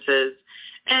 performances,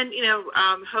 and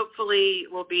hopefully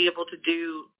we'll be able to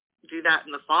do that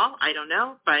in the fall. I don't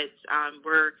know, but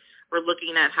we're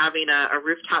looking at having a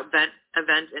rooftop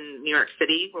event in New York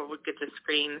City where we'll get to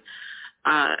screen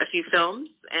a few films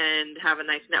and have a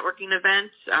nice networking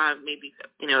event. Maybe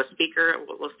a speaker.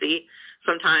 We'll see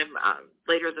sometime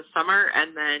later this summer,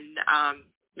 and then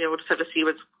we'll just have to see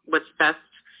what's best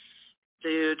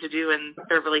to do in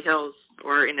Beverly Hills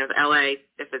or LA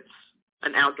if it's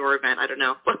an outdoor event. I don't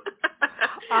know. We'll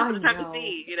just have to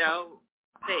see,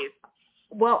 days.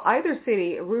 Well, either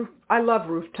city, I love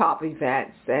rooftop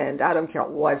events, and I don't care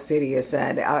what city it's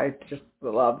in. I just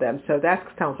love them. So that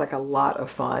sounds like a lot of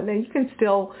fun. And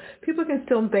people can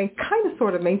still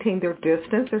sort of maintain their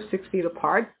distance. They're 6 feet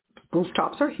apart.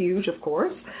 Rooftops are huge, of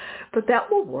course, but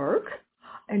that will work.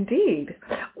 Indeed.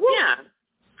 Well, yeah.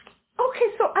 Okay,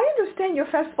 so I understand your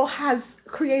festival has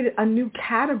created a new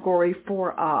category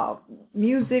for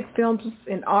music, films,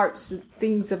 and arts,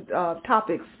 things of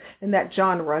topics in that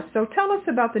genre. So tell us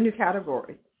about the new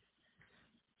category.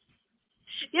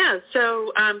 Yeah,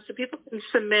 so people can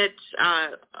submit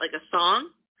like a song,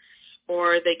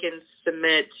 or they can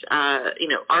submit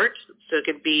art. So it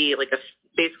could be like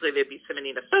basically they'd be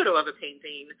submitting a photo of a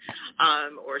painting,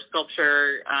 or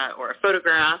sculpture, or a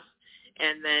photograph.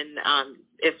 And then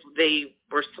if they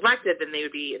were selected, then they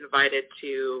would be invited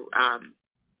to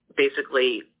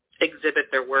basically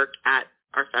exhibit their work at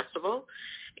our festival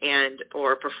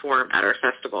or perform at our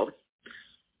festival.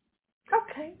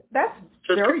 Okay, that's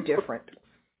very different.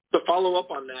 To follow up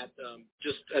on that,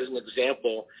 just as an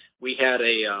example, we had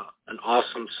an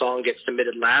awesome song get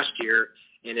submitted last year,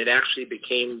 and it actually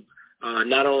became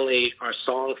not only our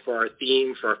song for our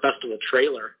theme for our festival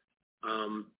trailer.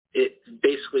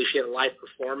 She had a live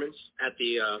performance at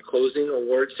the closing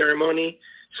award ceremony.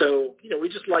 So, we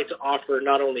just like to offer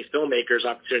not only filmmakers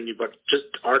opportunity, but just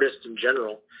artists in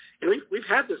general. And we've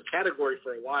had this category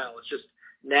for a while. It's just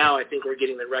now I think we're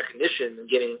getting the recognition and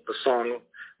getting the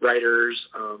songwriters,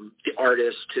 the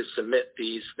artists to submit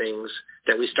these things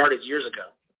that we started years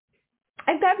ago.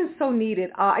 And that is so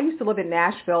needed. I used to live in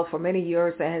Nashville for many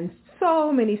years, and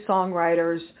so many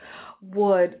songwriters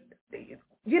would,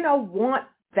 want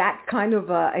that kind of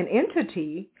an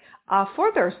entity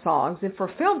for their songs and for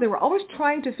film. They were always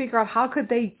trying to figure out how could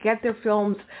they get their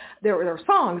films, their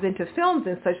songs into films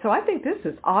and such. So I think this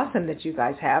is awesome that you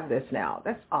guys have this now.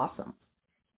 That's awesome.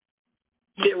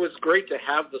 It was great to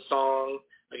have the song.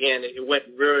 Again, it went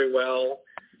very well.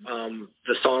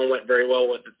 The song went very well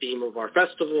with the theme of our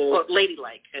festival. Well,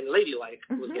 Ladylike. And Ladylike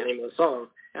was the name of the song.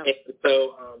 Oh. And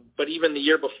so, but even the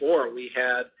year before, we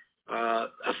had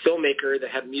a filmmaker that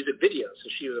had music videos. So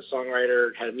she was a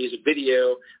songwriter, had a music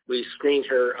video. We screened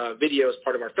her video as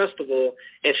part of our festival,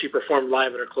 and she performed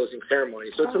live at our closing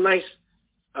ceremony. So it's a nice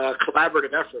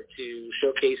collaborative effort to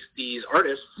showcase these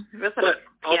artists. That's but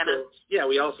also, piano. yeah,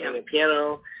 we also had a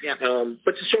piano. Yeah.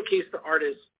 But to showcase the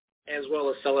artists as well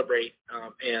as celebrate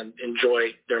and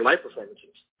enjoy their live performances.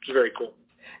 It's very cool.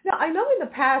 Now, I know in the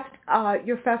past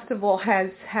your festival has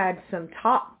had some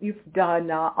you've done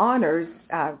honors,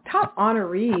 top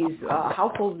honorees,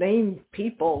 household name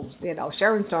people,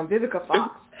 Sharon Stone, Vivica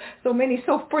Fox, so many.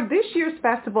 So for this year's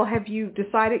festival, have you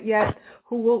decided yet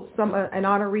who will an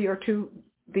honoree or two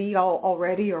be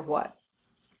already or what?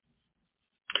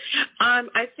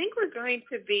 I think we're going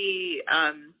to be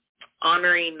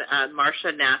honoring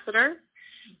Marcia Nassiter.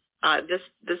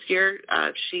 This year,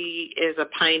 she is a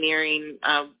pioneering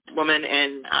woman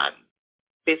in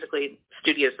basically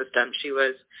studio system. She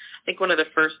was, I think, one of the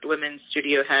first women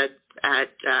studio heads at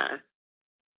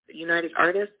United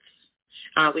Artists.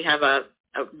 We have a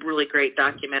really great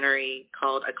documentary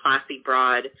called A Classy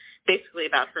Broad, basically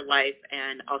about her life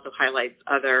and also highlights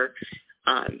other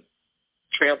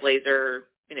trailblazer,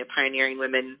 pioneering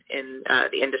women in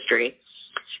the industry.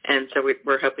 And so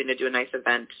we're hoping to do a nice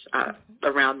event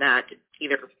around that,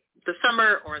 either the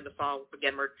summer or in the fall.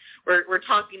 Again, we're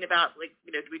talking about,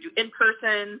 do we do in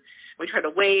person? We try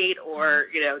to wait, or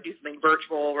do something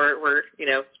virtual. We're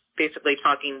basically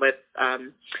talking with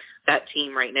that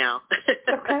team right now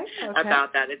okay.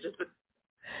 about that. It's just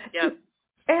yeah.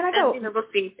 And I know we'll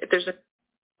see if there's a.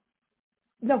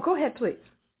 No, go ahead, please.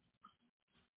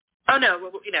 Oh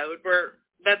no,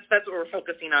 that's what we're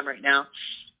focusing on right now.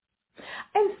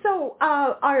 And so,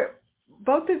 are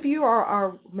both of you,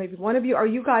 or maybe one of you, are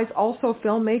you guys also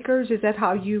filmmakers? Is that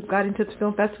how you got into the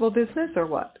film festival business, or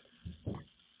what?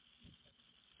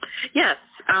 Yes,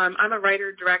 I'm a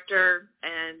writer, director,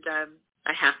 and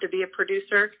I have to be a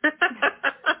producer. As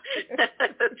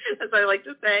I like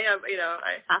to say, I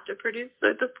have to produce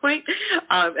at this point.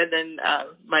 And then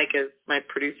Mike is my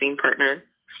producing partner.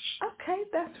 Okay,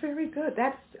 that's very good.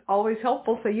 That's always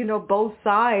helpful. So you know both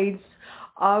sides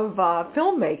of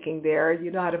filmmaking there.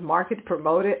 You know how to market,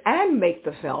 promote it, and make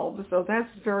the film. So that's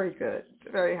very good,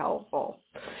 very helpful.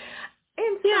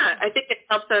 And so, yeah, I think it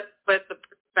helps us with the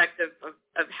perspective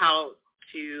of how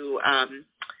to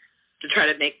try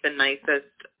to make the nicest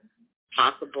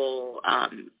possible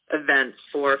events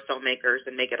for filmmakers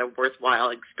and make it a worthwhile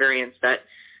experience that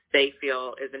they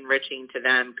feel is enriching to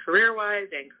them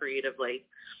career-wise and creatively.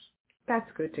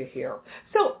 That's good to hear.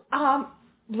 So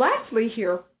lastly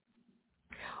here,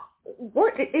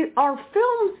 are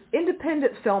films,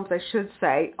 independent films, I should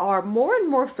say, are more and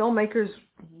more filmmakers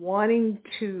wanting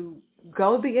to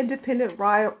go the independent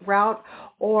route,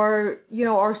 or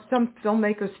are some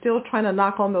filmmakers still trying to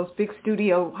knock on those big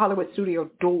Hollywood studio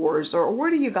doors, or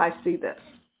where do you guys see this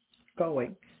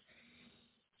going?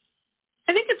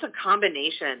 I think it's a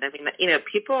combination. I mean,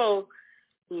 people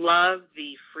love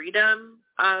the freedom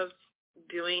of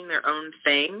doing their own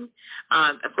thing.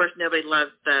 Of course, nobody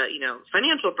loves the,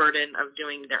 financial burden of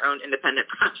doing their own independent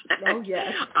project. Oh,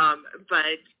 yes.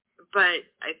 But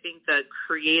I think the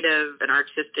creative and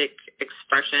artistic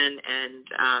expression and,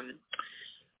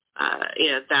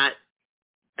 that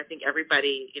I think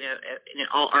everybody,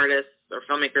 all artists or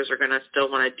filmmakers are going to still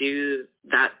want to do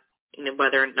that,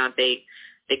 whether or not they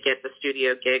get the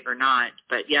studio gig or not.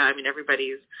 But, yeah, I mean,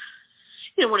 everybody's,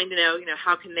 wanting to know,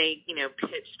 how can they,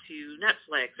 pitch to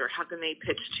Netflix, or how can they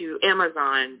pitch to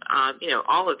Amazon,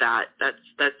 all of that.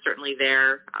 That's certainly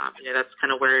there. That's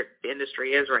kind of where the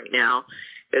industry is right now,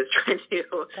 is trying to,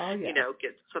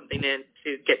 get something in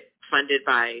to get funded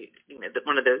by,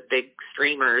 one of those big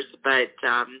streamers. But,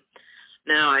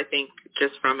 no, I think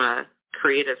just from a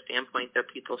creative standpoint that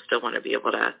people still want to be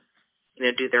able to,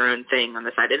 do their own thing on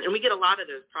the side. And we get a lot of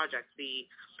those projects. The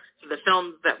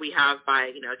films that we have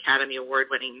by, Academy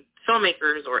Award-winning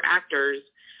filmmakers or actors,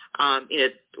 a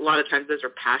lot of times those are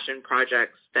passion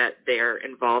projects that they're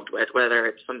involved with, whether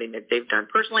it's something that they've done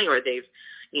personally or they've,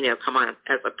 come on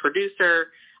as a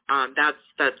producer. Those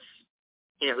are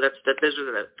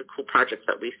the cool projects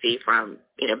that we see from,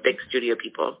 big studio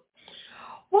people.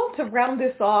 Well, to round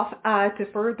this off, to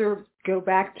further go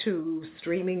back to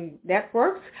streaming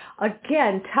networks,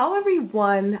 again, tell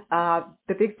everyone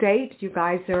the big date you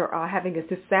guys are having is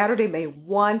this Saturday, May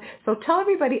 1. So tell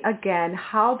everybody again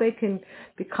how they can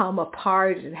become a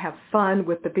part and have fun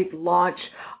with the big launch,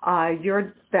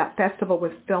 your festival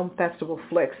with Film Festival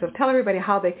Flicks. So tell everybody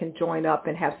how they can join up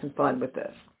and have some fun with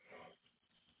this.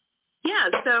 Yeah,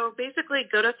 so basically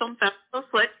go to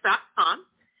filmfestivalflicks.com.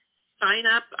 Sign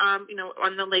up,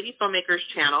 on the Lady Filmmakers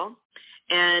channel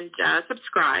and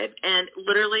subscribe. And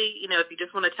literally, if you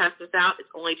just want to test this out, it's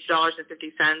only $2.50,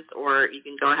 or you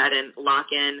can go ahead and lock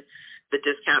in the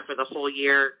discount for the whole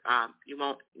year. You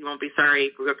won't be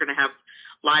sorry. We're going to have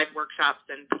live workshops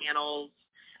and panels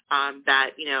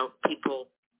that people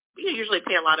usually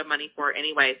pay a lot of money for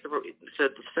anyway. So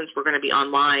since we're going to be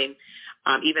online,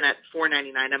 even at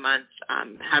 $4.99 a month,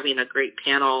 having a great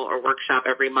panel or workshop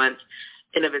every month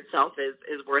in of itself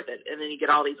is worth it. And then you get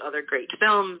all these other great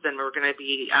films, and we're going to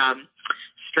be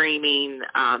streaming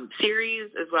series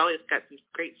as well. We've got some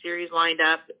great series lined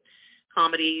up,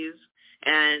 comedies,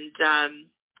 and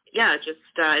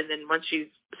and then once you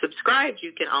subscribe,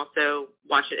 you can also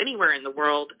watch it anywhere in the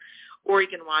world, or you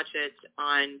can watch it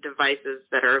on devices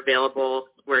that are available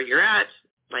where you're at,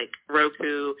 like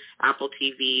Roku, Apple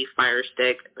TV, Fire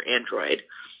Stick, or Android.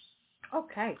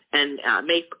 Okay. And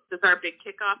May 1st is our big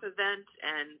kickoff event,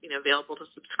 and available to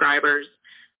subscribers,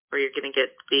 where you're going to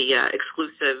get the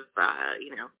exclusive,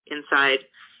 inside,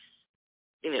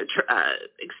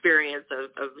 experience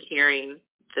of hearing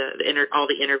all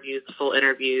the interviews, the full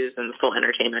interviews, and the full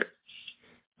entertainment.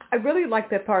 I really like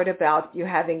that part about you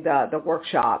having the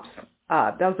workshops.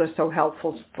 Those are so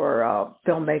helpful for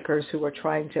filmmakers who are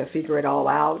trying to figure it all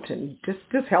out, and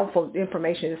just helpful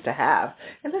information just to have.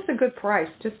 And that's a good price.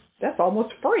 That's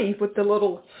almost free with the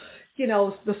little,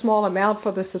 the small amount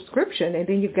for the subscription, and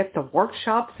then you get the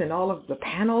workshops and all of the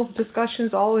panel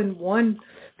discussions all in one.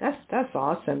 That's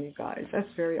awesome, you guys. That's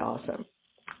very awesome.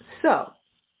 So,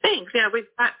 thanks. Yeah, we've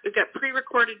got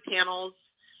pre-recorded panels.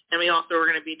 And we also are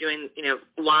going to be doing,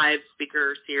 live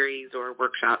speaker series or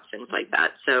workshops, things like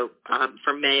that. So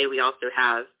for May, we also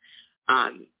have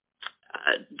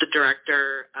the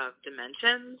director of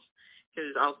Dimensions,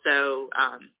 who's also,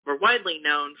 we're widely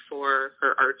known for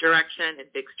her art direction in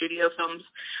big studio films.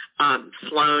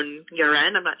 Sloan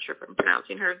Yaren, I'm not sure if I'm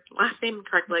pronouncing her last name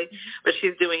correctly, but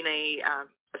she's doing a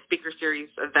speaker series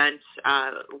event,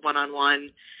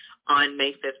 one-on-one on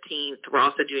May 15th. We're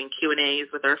also doing Q&As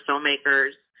with our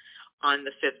filmmakers on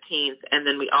the 15th, and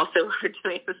then we also are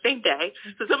doing it the same day.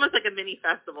 So it's almost like a mini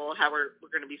festival, how we're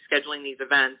going to be scheduling these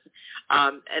events.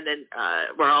 And then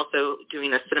we're also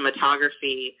doing a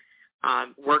cinematography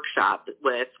workshop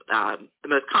with the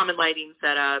most common lighting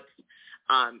setups,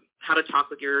 how to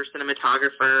talk with your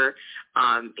cinematographer,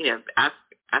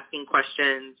 asking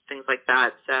questions, things like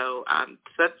that. So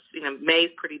that's, May's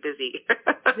pretty busy.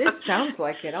 This sounds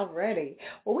like it already.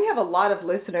 Well, we have a lot of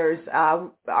listeners.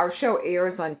 Our show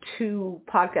airs on 2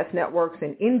 podcast networks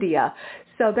in India.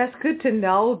 So that's good to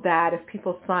know that if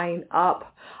people sign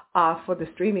up for the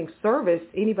streaming service,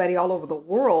 anybody all over the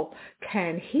world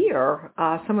can hear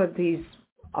some of these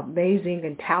amazing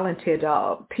and talented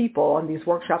people on these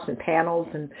workshops and panels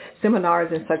and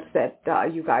seminars and such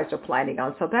that you guys are planning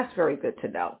on. So that's very good to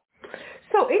know.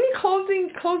 So any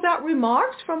closeout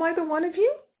remarks from either one of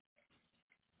you?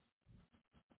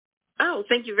 Oh,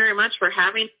 thank you very much for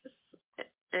having us.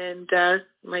 And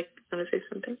Mike, want to say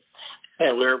something?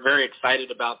 Yeah, we're very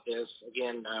excited about this.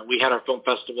 Again, we had our film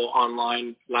festival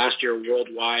online last year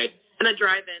worldwide. And a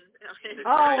drive-in.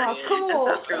 Oh,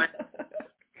 cool.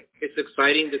 It's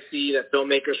exciting to see that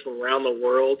filmmakers from around the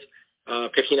world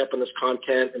picking up on this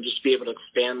content and just be able to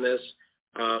expand this.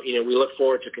 We look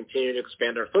forward to continuing to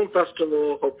expand our film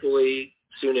festival, hopefully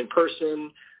soon in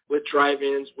person, with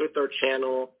drive-ins, with our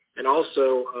channel, and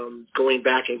also going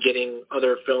back and getting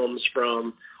other films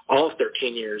from all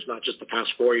 13 years, not just the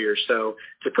past 4 years. So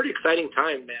it's a pretty exciting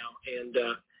time now. And,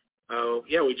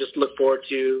 we just look forward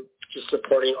to just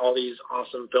supporting all these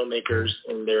awesome filmmakers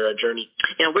in their journey.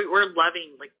 Yeah, we're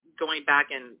loving, going back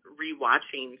and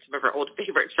rewatching some of our old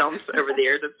favorite films over the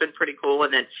years. It's been pretty cool.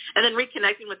 And then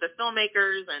reconnecting with the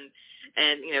filmmakers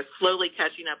and slowly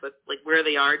catching up with where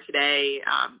they are today,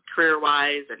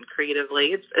 career-wise and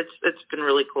creatively. It's been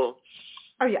really cool.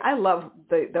 Oh yeah, I love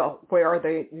the where are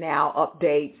they now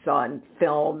updates on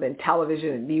film and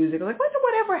television and music.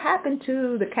 Whatever happened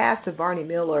to the cast of Barney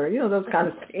Miller? Those kind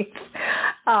of things.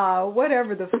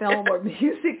 Whatever the film or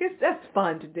music, that's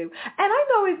fun to do. And I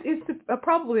know it's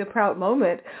probably a proud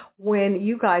moment when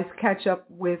you guys catch up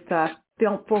with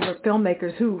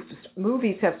filmmakers whose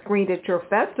movies have screened at your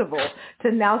festival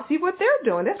to now see what they're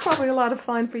doing. That's probably a lot of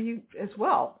fun for you as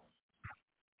well.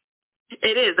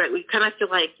 It is. Right? We kind of feel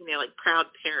like, like proud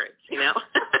parents,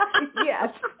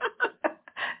 Yes.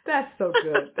 That's so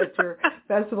good that your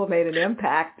festival made an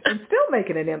impact and still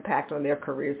making an impact on their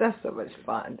careers. That's so much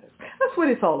fun. That's what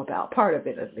it's all about, part of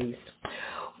it at least.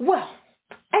 Well,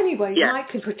 anyway, yes.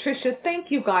 Mike and Patricia,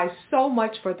 thank you guys so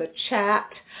much for the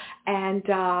chat. And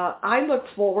I look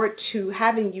forward to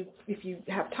having you, if you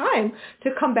have time, to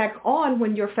come back on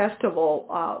when your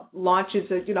festival launches,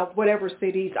 whatever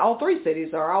cities, all 3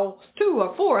 cities or all 2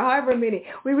 or 4, however many.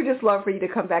 We would just love for you to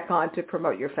come back on to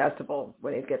promote your festival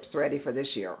when it gets ready for this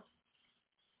year.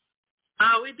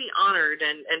 We'd be honored,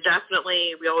 and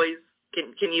definitely we always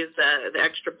can use the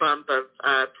extra bump of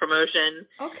promotion,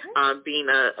 being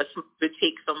a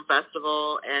boutique film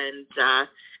festival, and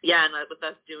and with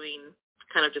us doing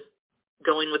kind of just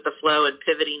going with the flow and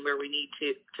pivoting where we need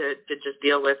to just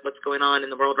deal with what's going on in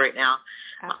the world right now.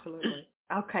 Absolutely.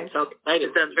 Okay. So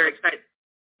it sounds very exciting.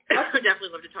 I would definitely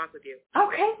love to talk with you.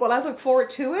 Okay. Well, I look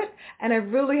forward to it, and I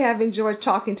really have enjoyed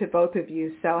talking to both of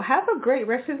you. So have a great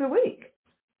rest of the week.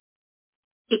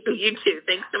 You too.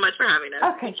 Thanks so much for having us.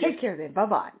 Okay. Take care then.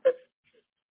 Bye-bye.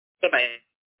 Bye-bye.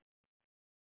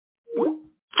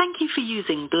 Thank you for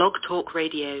using Blog Talk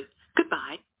Radio.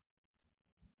 Goodbye.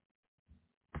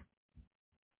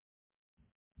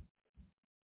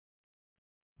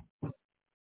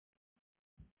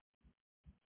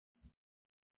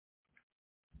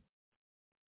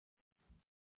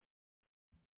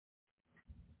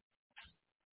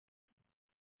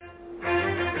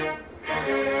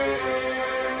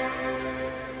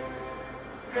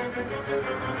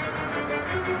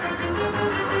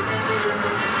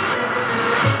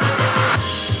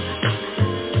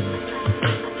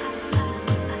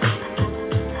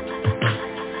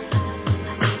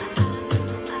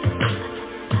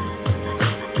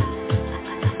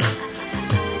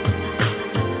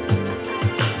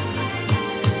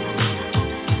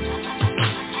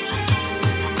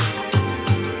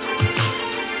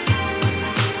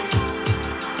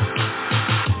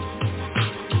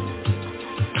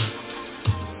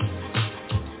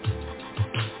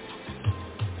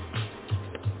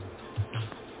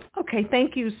 Okay,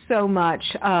 thank you so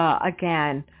much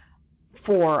again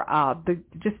for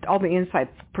just all the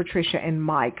insights, Patricia and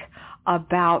Mike,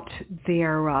 about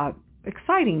their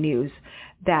exciting news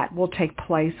that will take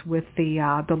place with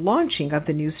the launching of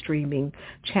the new streaming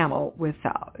channel with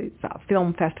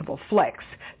Film Festival Flex.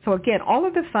 So again, all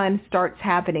of the fun starts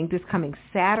happening this coming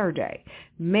Saturday,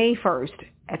 May 1st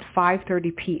at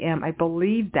 5:30 p.m. I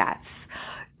believe that's,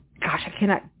 I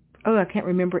can't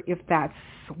remember if that's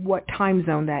what time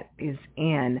zone that is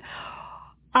in.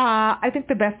 I think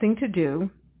the best thing to do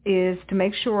is to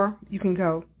make sure you can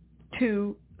go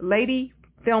to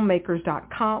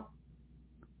ladyfilmmakers.com.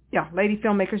 Yeah,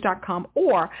 ladyfilmmakers.com,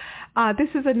 or this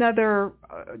is another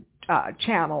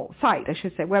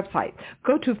website.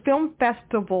 Go to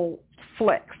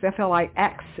filmfestivalflix,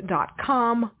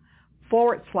 FLIX.com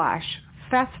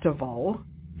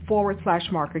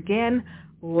 /festival/mark again,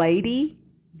 lady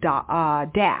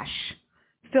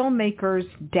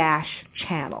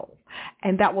filmmakers-channel,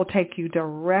 and that will take you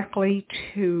directly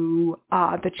to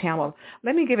the channel.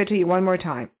 Let me give it to you one more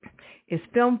time. It's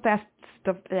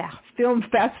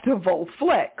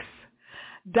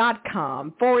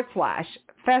filmfestivalflix.com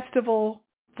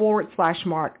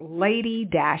 /festival/mark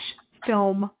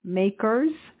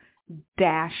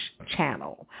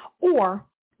lady-filmmakers-channel, or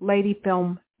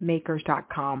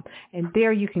ladyfilmmakers.com, and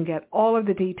there you can get all of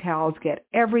the details, get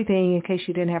everything in case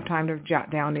you didn't have time to jot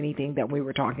down anything that we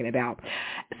were talking about.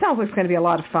 It sounds like it's going to be a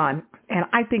lot of fun, and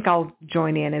I think I'll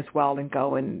join in as well and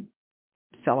go and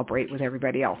celebrate with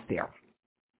everybody else there.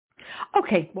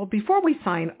 Okay, well, before we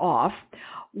sign off,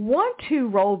 want to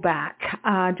roll back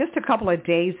just a couple of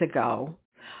days ago.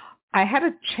 I had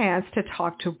a chance to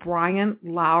talk to Brian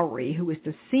Lowry, who is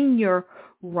the senior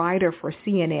writer for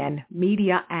CNN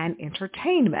Media and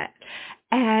Entertainment.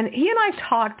 And he and I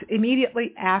talked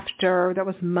immediately after, that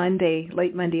was Monday,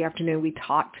 late Monday afternoon, we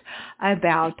talked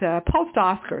about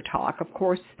post-Oscar talk. Of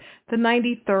course, the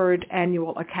 93rd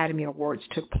Annual Academy Awards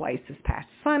took place this past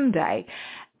Sunday.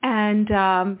 And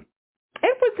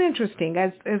it was interesting,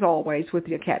 as always, with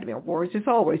the Academy Awards. It's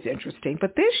always interesting.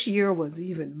 But this year was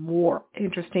even more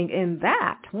interesting in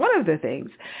that one of the things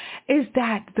is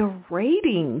that the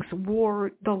ratings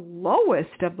were the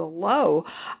lowest of the low.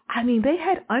 I mean, they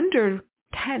had under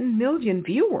 10 million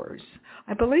viewers.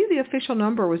 I believe the official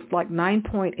number was like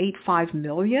 9.85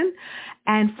 million.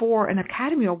 And for an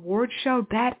Academy Award show,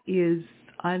 that is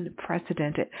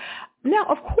unprecedented. Now,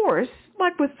 of course,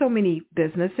 like with so many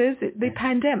businesses, the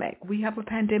pandemic, we have a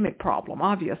pandemic problem,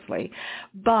 obviously.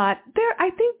 But I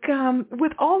think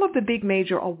with all of the big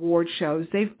major award shows,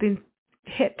 they've been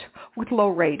hit with low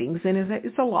ratings, and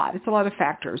it's a lot. It's a lot of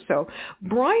factors. So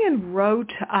Brian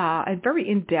wrote a very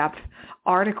in-depth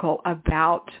article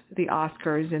about the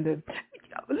Oscars and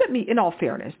in all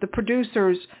fairness, the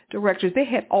producers, directors, they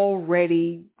had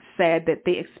already said that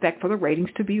they expect for the ratings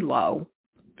to be low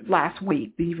last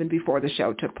week, even before the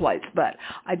show took place. But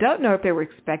I don't know if they were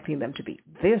expecting them to be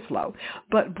this low.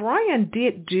 But Brian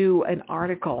did do an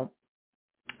article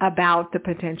about the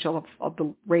potential of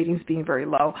the ratings being very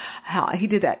low. He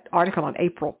did that article on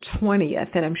April 20th,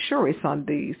 and I'm sure it's on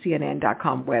the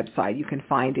CNN.com website. You can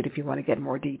find it if you want to get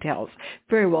more details.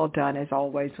 Very well done, as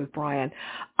always, with Brian.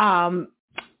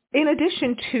 In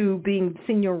addition to being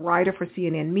senior writer for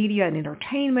CNN Media and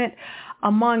Entertainment,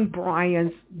 among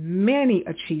Brian's many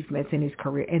achievements in his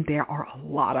career, and there are a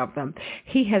lot of them,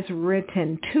 he has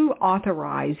written 2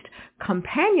 authorized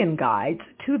companion guides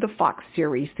to the Fox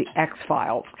series, The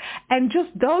X-Files. And just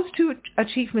those 2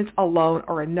 achievements alone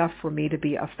are enough for me to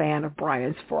be a fan of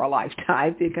Brian's for a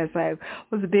lifetime, because I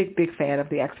was a big, big fan of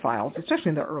The X-Files, especially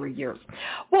in the early years.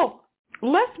 Well,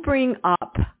 let's bring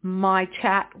up my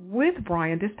chat with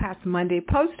Brian this past Monday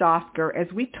post-Oscar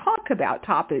as we talk about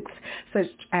topics such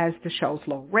as the show's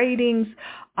low ratings,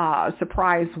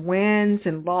 surprise wins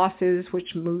and losses,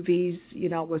 which movies,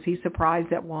 was he surprised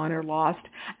that won or lost,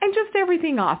 and just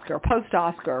everything Oscar,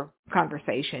 post-Oscar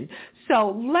conversation.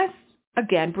 So let's,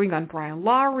 again, bring on Brian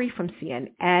Lowry from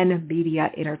CNN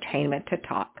Media Entertainment to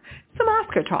talk some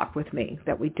Oscar talk with me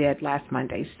that we did last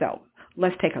Monday. So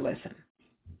let's take a listen.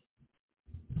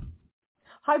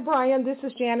 Hi, Brian. This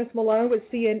is Janice Malone with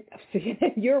CNN.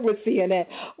 You're with CNN,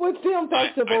 with Film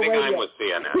Festival Radio. I think I'm with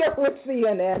CNN. You're with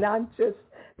CNN. This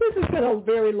has been a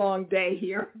very long day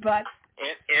here, but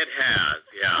it has,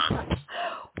 yeah.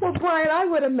 Well, Brian, I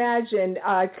would imagine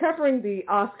covering the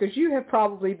Oscars, you have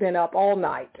probably been up all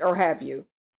night, or have you?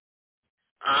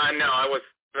 No, I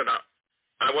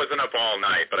wasn't up all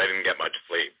night, but I didn't get much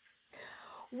sleep.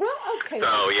 Well, okay.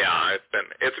 So yeah,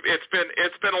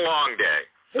 it's been a long day.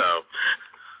 So.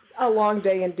 A long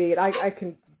day indeed. I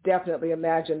can definitely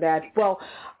imagine that. Well,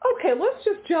 okay, let's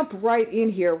just jump right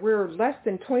in here. We're less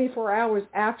than 24 hours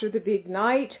after the big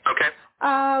night. Okay.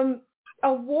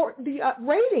 The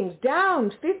ratings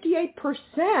down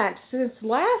 58% since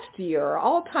last year,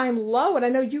 all-time low. And I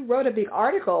know you wrote a big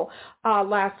article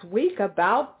last week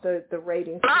about the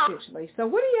ratings potentially. So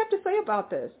what do you have to say about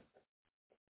this?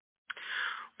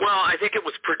 Well, I think it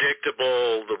was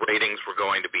predictable the ratings were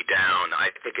going to be down. I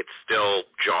think it's still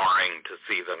jarring to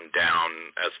see them down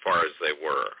as far as they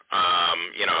were.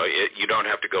 You don't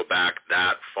have to go back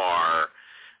that far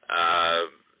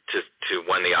to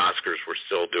when the Oscars were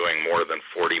still doing more than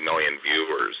 40 million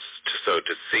viewers. So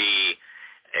to see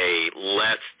a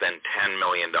less than $10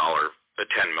 million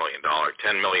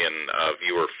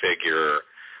viewer figure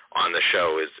on the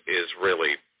show is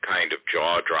really kind of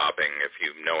jaw-dropping if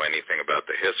you know anything about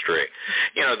the history.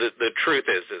 The truth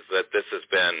is that this is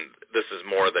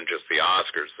more than just the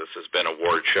Oscars. This has been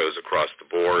award shows across the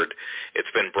board.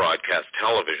 It's been broadcast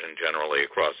television generally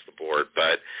across the board,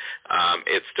 but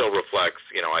it still reflects,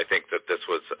 I think that this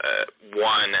was,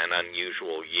 one, an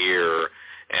unusual year,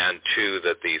 and two,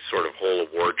 that the sort of whole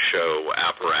award show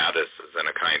apparatus is in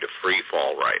a kind of free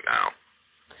fall right now.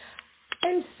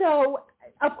 And so,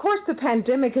 of course, the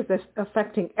pandemic is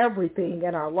affecting everything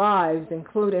in our lives,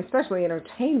 including especially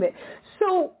entertainment.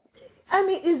 So,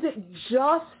 is it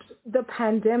just the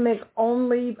pandemic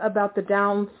only about the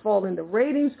downfall in the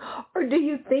ratings, or do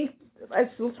you think, as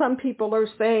some people are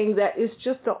saying, that it's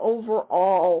just the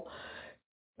overall,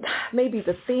 maybe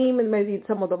the theme and maybe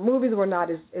some of the movies were not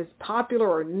as popular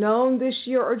or known this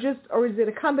year, or is it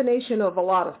a combination of a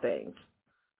lot of things?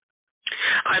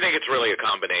 I think it's really a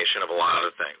combination of a lot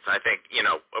of things. I think,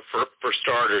 for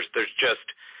starters, there's just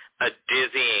a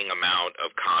dizzying amount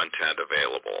of content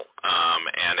available,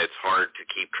 and it's hard to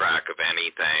keep track of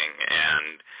anything,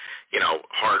 and,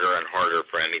 harder and harder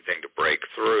for anything to break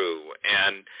through.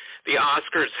 And the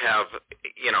Oscars have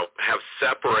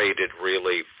separated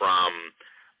really from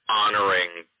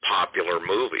honoring popular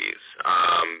movies.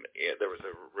 There was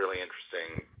a really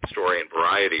interesting story in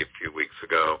Variety a few weeks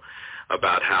ago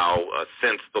about how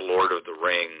since The Lord of the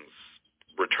Rings,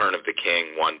 Return of the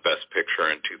King won Best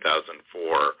Picture in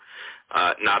 2004,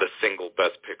 not a single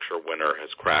Best Picture winner has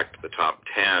cracked the top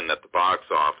 10 at the box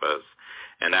office,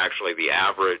 and actually the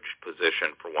average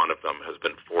position for one of them has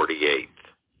been 48th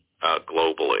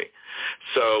globally.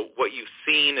 So what you've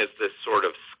seen is this sort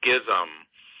of schism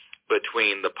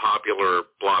between the popular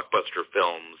blockbuster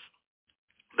films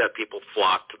that people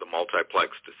flock to the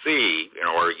multiplex to see,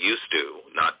 or used to,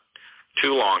 not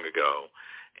too long ago,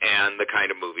 and the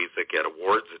kind of movies that get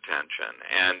awards attention.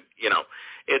 And,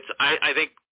 I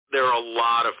think there are a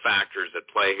lot of factors at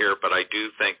play here, but I do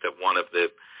think that one of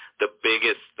the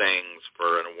biggest things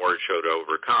for an award show to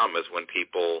overcome is when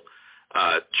people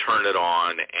turn it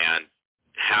on and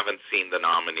haven't seen the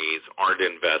nominees, aren't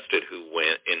invested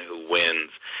in who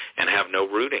wins, and have no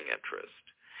rooting interest.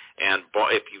 And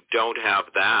if you don't have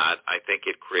that, I think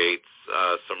it creates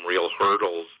some real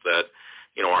hurdles that,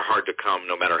 are hard to come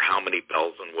no matter how many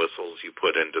bells and whistles you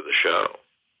put into the show.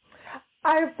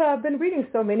 I've been reading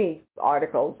so many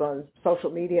articles on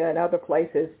social media and other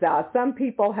places. Some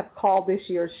people have called this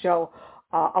year's show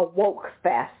a woke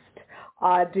fest.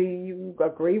 Do you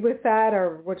agree with that,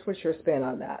 or what's your spin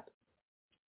on that?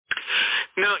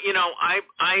 No,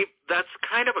 I that's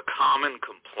kind of a common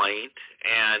complaint,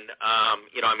 and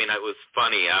it was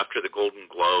funny after the Golden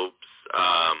Globes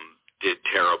did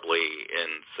terribly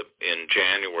in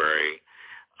January,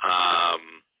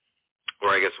 or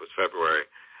I guess it was February.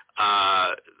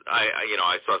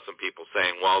 I saw some people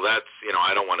saying, well, that's,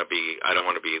 I don't want to be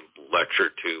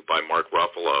lectured to by Mark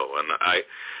Ruffalo. And I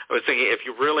was thinking, if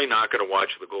you're really not going to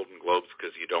watch the Golden Globes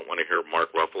because you don't want to hear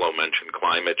Mark Ruffalo mention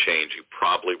climate change, you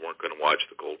probably weren't going to watch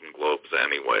the Golden Globes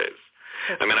anyways.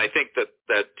 Okay. I mean, I think that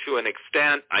to an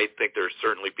extent, I think there's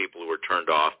certainly people who are turned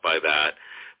off by that.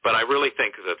 But I really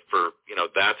think that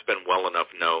that's been well enough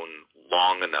known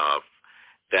long enough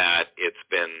that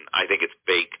I think it's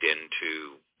baked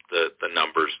into the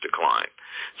numbers decline.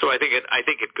 So I think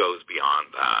it goes beyond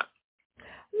that.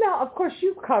 Now, of course,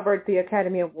 you've covered the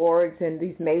Academy Awards and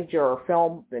these major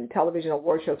film and television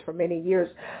award shows for many years.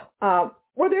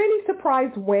 Were there any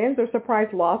surprise wins or surprise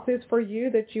losses for you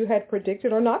that you had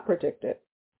predicted or not predicted?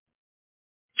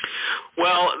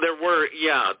 Well, there were,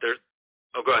 yeah.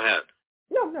 Oh, go ahead.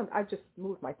 No, I just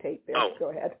moved my tape there. Oh. Go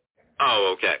ahead.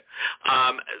 Oh, okay.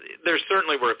 There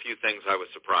certainly were a few things I was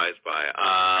surprised by.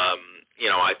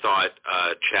 I thought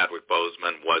Chadwick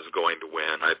Boseman was going to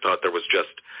win. I thought there was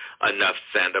just enough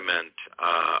sentiment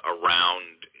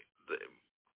around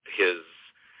his,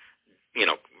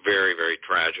 very, very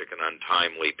tragic and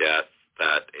untimely death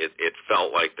that it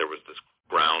felt like there was this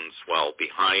groundswell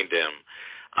behind him.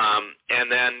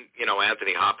 And then,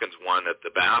 Anthony Hopkins won at the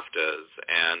BAFTAs,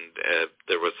 and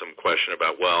there was some question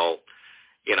about,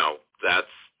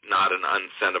 that's not an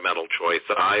unsentimental choice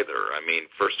either. I mean,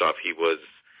 first off, he was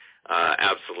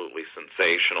absolutely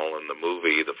sensational in the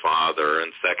movie, The Father,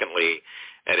 and secondly,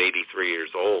 at 83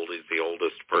 years old, he's the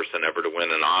oldest person ever to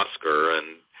win an Oscar,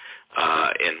 and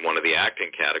in one of the acting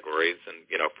categories. And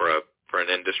for an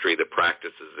industry that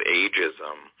practices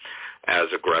ageism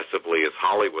as aggressively as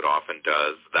Hollywood often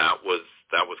does, that was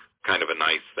kind of a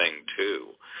nice thing too.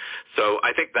 So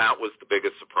I think that was the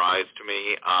biggest surprise to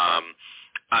me.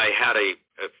 I had a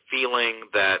feeling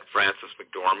that Frances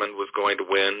McDormand was going to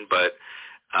win, but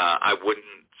I wouldn't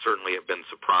certainly have been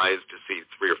surprised to see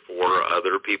 3 or 4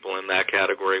 other people in that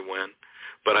category win.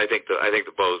 But I think the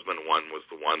Boseman one was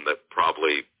the one that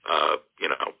probably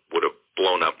would have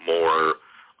blown up more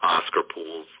Oscar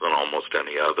pools than almost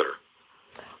any other.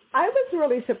 I was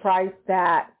really surprised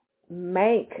that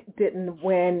Mank didn't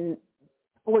win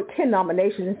with 10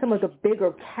 nominations in some of the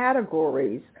bigger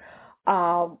categories.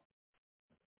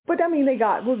 But I mean, they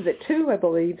got, 2, I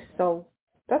believe. So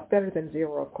that's better than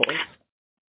 0, of course.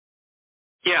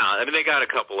 Yeah, I mean, they got a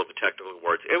couple of technical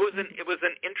awards. It was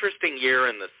an interesting year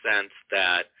in the sense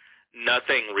that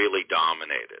nothing really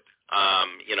dominated.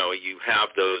 You have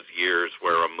those years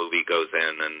where a movie goes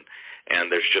in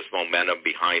and there's just momentum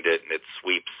behind it, and it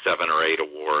sweeps 7 or 8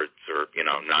 awards, or 9,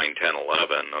 10,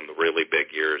 11 on the really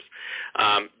big years.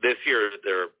 This year,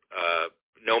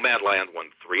 Nomadland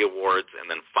won 3 awards, and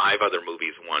then 5 other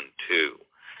movies won 2.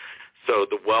 So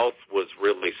the wealth was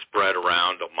really spread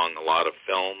around among a lot of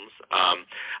films.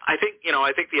 I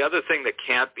think the other thing that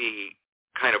can't be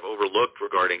kind of overlooked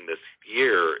regarding this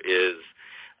year is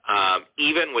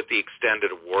even with the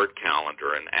extended award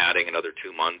calendar and adding another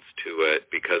 2 months to it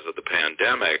because of the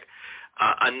pandemic,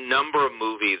 a number of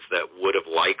movies that would have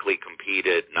likely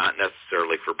competed, not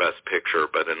necessarily for Best Picture,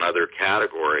 but in other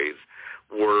categories,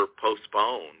 were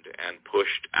postponed and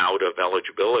pushed out of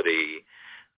eligibility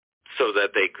so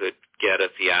that they could get a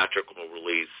theatrical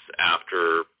release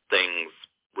after things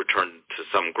returned to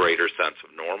some greater sense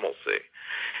of normalcy.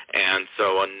 And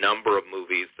so a number of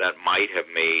movies that might have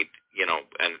made,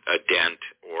 a dent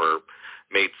or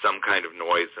made some kind of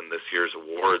noise in this year's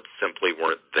awards simply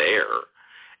weren't there.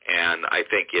 And I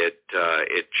think it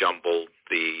jumbled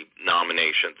the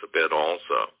nominations a bit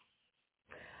also.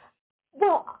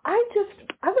 Well, I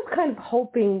was kind of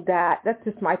hoping that's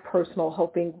just my personal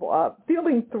hoping,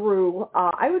 feeling through,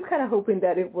 I was kind of hoping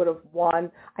that it would have won.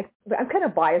 I'm kind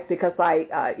of biased because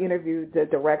I interviewed the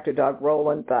director, Doug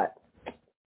Rowland, but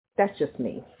that's just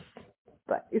me.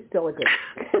 But it's still a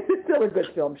good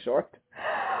film short.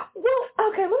 Well,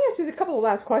 okay, let me ask you a couple of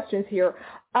last questions here.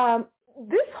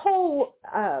 This whole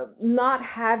not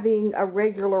having a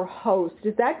regular host,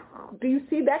 do you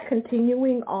see that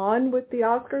continuing on with the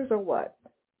Oscars or what?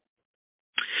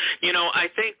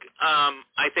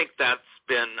 I think that's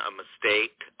been a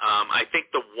mistake. I think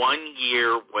the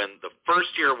first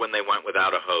year when they went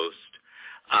without a host,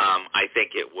 I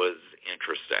think it was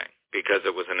interesting because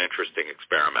it was an interesting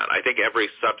experiment. I think every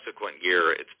subsequent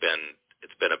year it's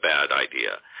been a bad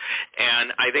idea.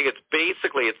 And I think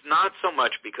it's not so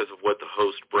much because of what the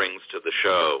host brings to the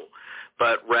show,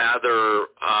 but rather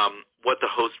what the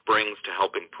host brings to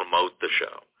helping promote the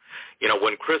show.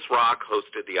 When Chris Rock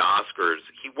hosted the Oscars,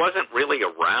 he wasn't really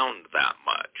around that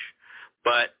much.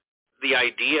 But the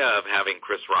idea of having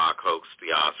Chris Rock host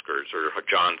the Oscars or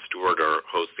Jon Stewart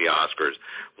host the Oscars,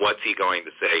 what's he going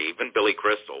to say? Even Billy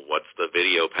Crystal, what's the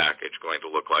video package going to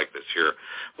look like this year,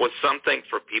 was something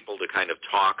for people to kind of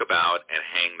talk about and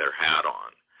hang their hat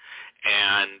on.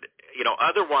 And,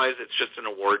 otherwise it's just an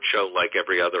award show like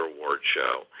every other award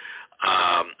show.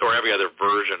 Or every other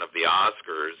version of the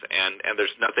Oscars, and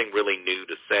there's nothing really new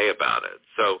to say about it.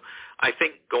 So I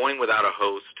think going without a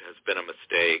host has been a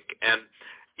mistake. And,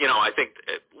 I think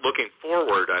looking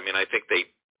forward, I think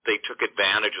they took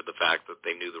advantage of the fact that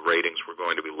they knew the ratings were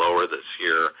going to be lower this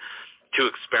year to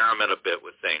experiment a bit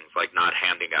with things like not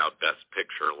handing out Best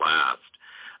Picture last.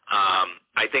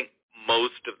 I think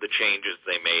most of the changes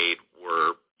they made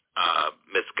were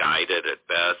misguided at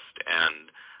best, and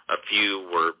a few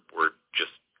were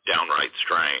just downright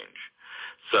strange.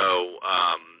 So,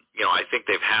 I think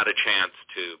they've had a chance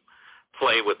to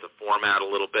play with the format a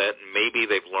little bit, and maybe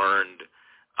they've learned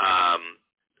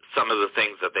some of the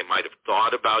things that they might have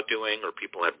thought about doing or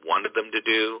people had wanted them to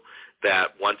do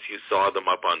that once you saw them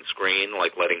up on screen,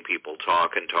 like letting people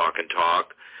talk and talk and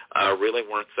talk, really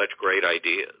weren't such great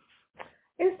ideas.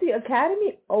 Is the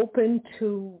Academy open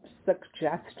to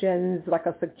suggestions, like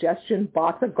a suggestion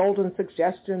box, a golden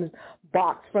suggestion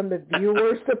box from the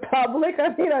viewers, the public?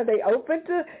 Are they open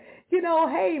to,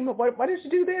 hey, why don't you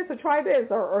do this or try this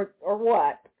or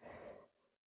what?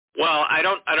 Well, I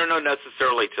don't know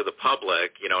necessarily to the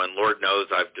public, and Lord knows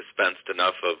I've dispensed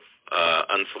enough of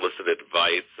unsolicited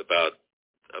advice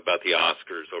about the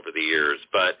Oscars over the years.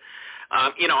 But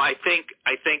I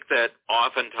think that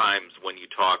oftentimes when you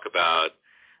talk about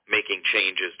making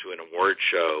changes to an award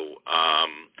show,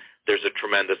 there's a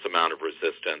tremendous amount of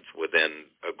resistance within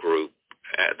a group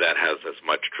that has as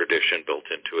much tradition built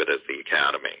into it as the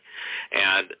Academy.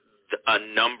 And a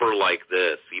number like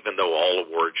this, even though all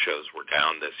award shows were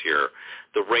down this year,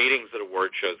 the ratings that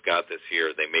award shows got this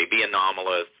year, they may be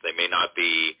anomalous, they may not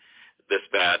be this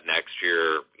bad next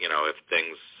year, if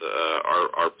things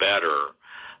are better.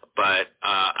 But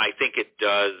I think it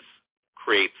does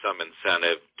create some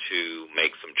incentive to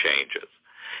make some changes.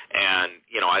 And,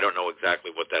 I don't know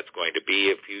exactly what that's going to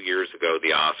be. A few years ago,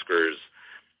 the Oscars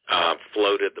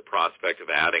floated the prospect of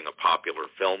adding a popular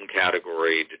film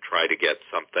category to try to get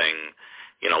something,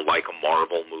 like a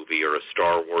Marvel movie or a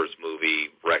Star Wars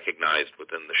movie recognized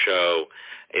within the show.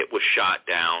 It was shot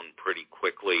down pretty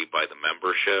quickly by the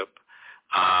membership.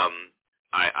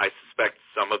 I suspect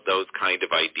some of those kind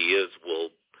of ideas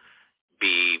will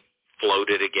be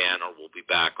floated again or will be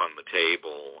back on the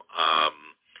table,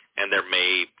 and there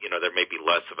may be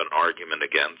less of an argument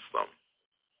against them.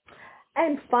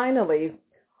 And finally,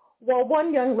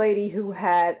 one young lady who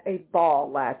had a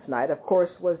ball last night, of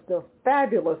course, was the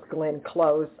fabulous Glenn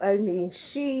Close.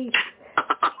 She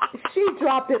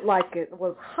dropped it like it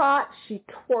was hot. She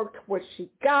twerked what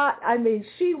she got.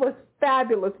 She was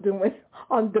fabulous doing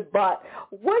on the butt.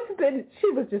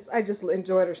 I just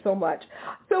enjoyed her so much.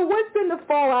 So what's been the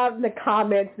fallout in the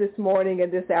comments this morning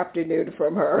and this afternoon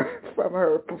from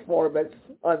her performance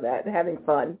on that, having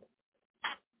fun?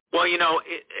 Well,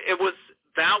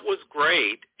 that was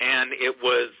great, and it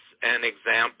was an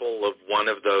example of one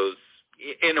of those,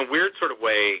 in a weird sort of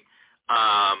way,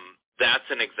 that's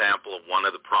an example of one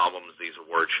of the problems these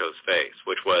award shows face,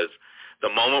 which was the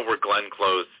moment where Glenn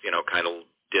Close, kind of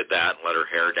did that and let her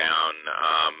hair down,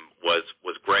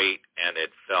 was great, and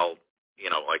it felt,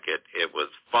 like it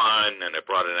was fun, and it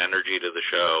brought an energy to the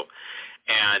show,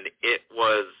 and it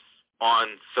was on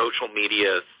social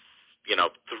media,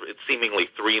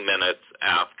 seemingly 3 minutes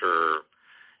after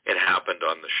it happened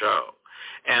on the show.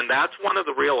 And that's one of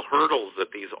the real hurdles that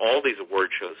all these award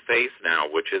shows face now,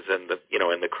 which is in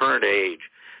the current age,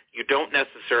 you don't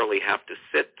necessarily have to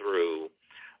sit through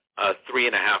a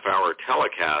 3.5-hour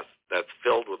telecast that's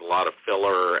filled with a lot of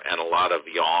filler and a lot of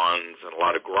yawns and a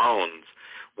lot of groans,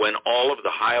 when all of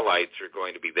the highlights are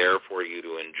going to be there for you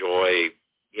to enjoy,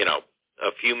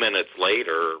 a few minutes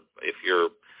later if you're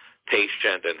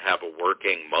patient and have a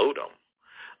working modem.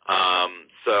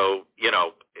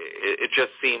 It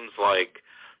just seems like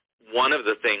one of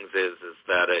the things is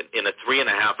that in a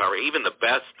 3.5-hour, even the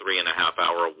best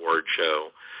 3.5-hour award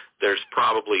show, there's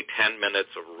probably 10 minutes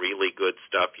of really good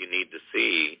stuff you need to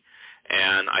see.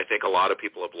 And I think a lot of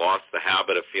people have lost the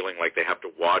habit of feeling like they have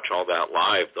to watch all that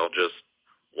live. They'll just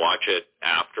watch it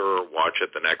after or watch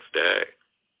it the next day.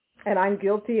 And I'm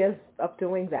guilty of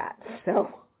doing that.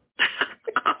 So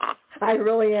I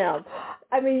really am.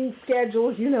 I mean,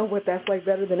 schedules, you know what that's like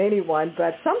better than anyone,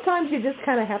 but sometimes you just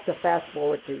kind of have to fast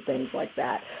forward through things like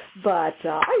that. But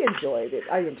I enjoyed it.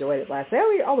 I enjoyed it last year.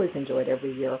 I always enjoy it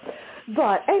every year.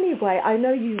 But anyway, I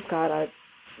know you've got a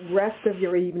rest of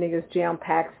your evening is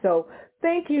jam-packed, so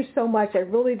thank you so much. I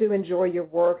really do enjoy your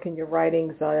work and your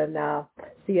writings on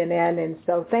CNN, and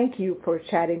so thank you for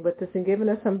chatting with us and giving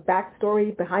us some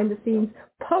backstory, behind-the-scenes,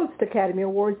 post-Academy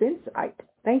Awards insight.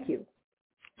 Thank you.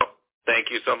 Thank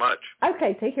you so much.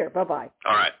 Okay, take care. Bye-bye.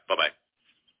 All right, bye-bye.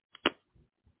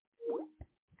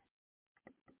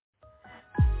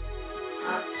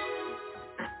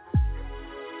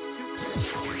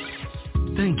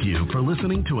 Thank you for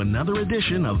listening to another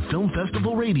edition of Film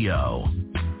Festival Radio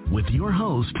with your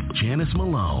host, Janice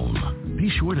Malone. Be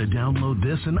sure to download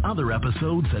this and other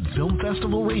episodes at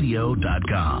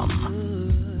filmfestivalradio.com.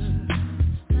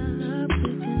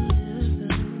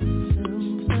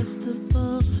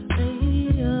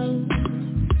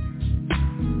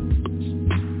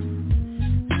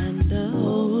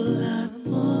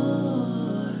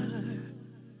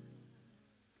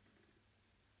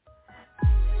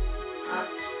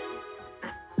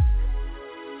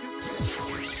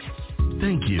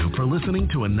 Thank you for listening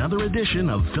to another edition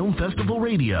of Film Festival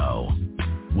Radio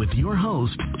with your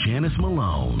host, Janice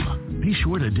Malone. Be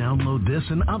sure to download this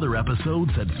and other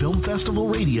episodes at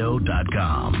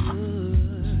filmfestivalradio.com.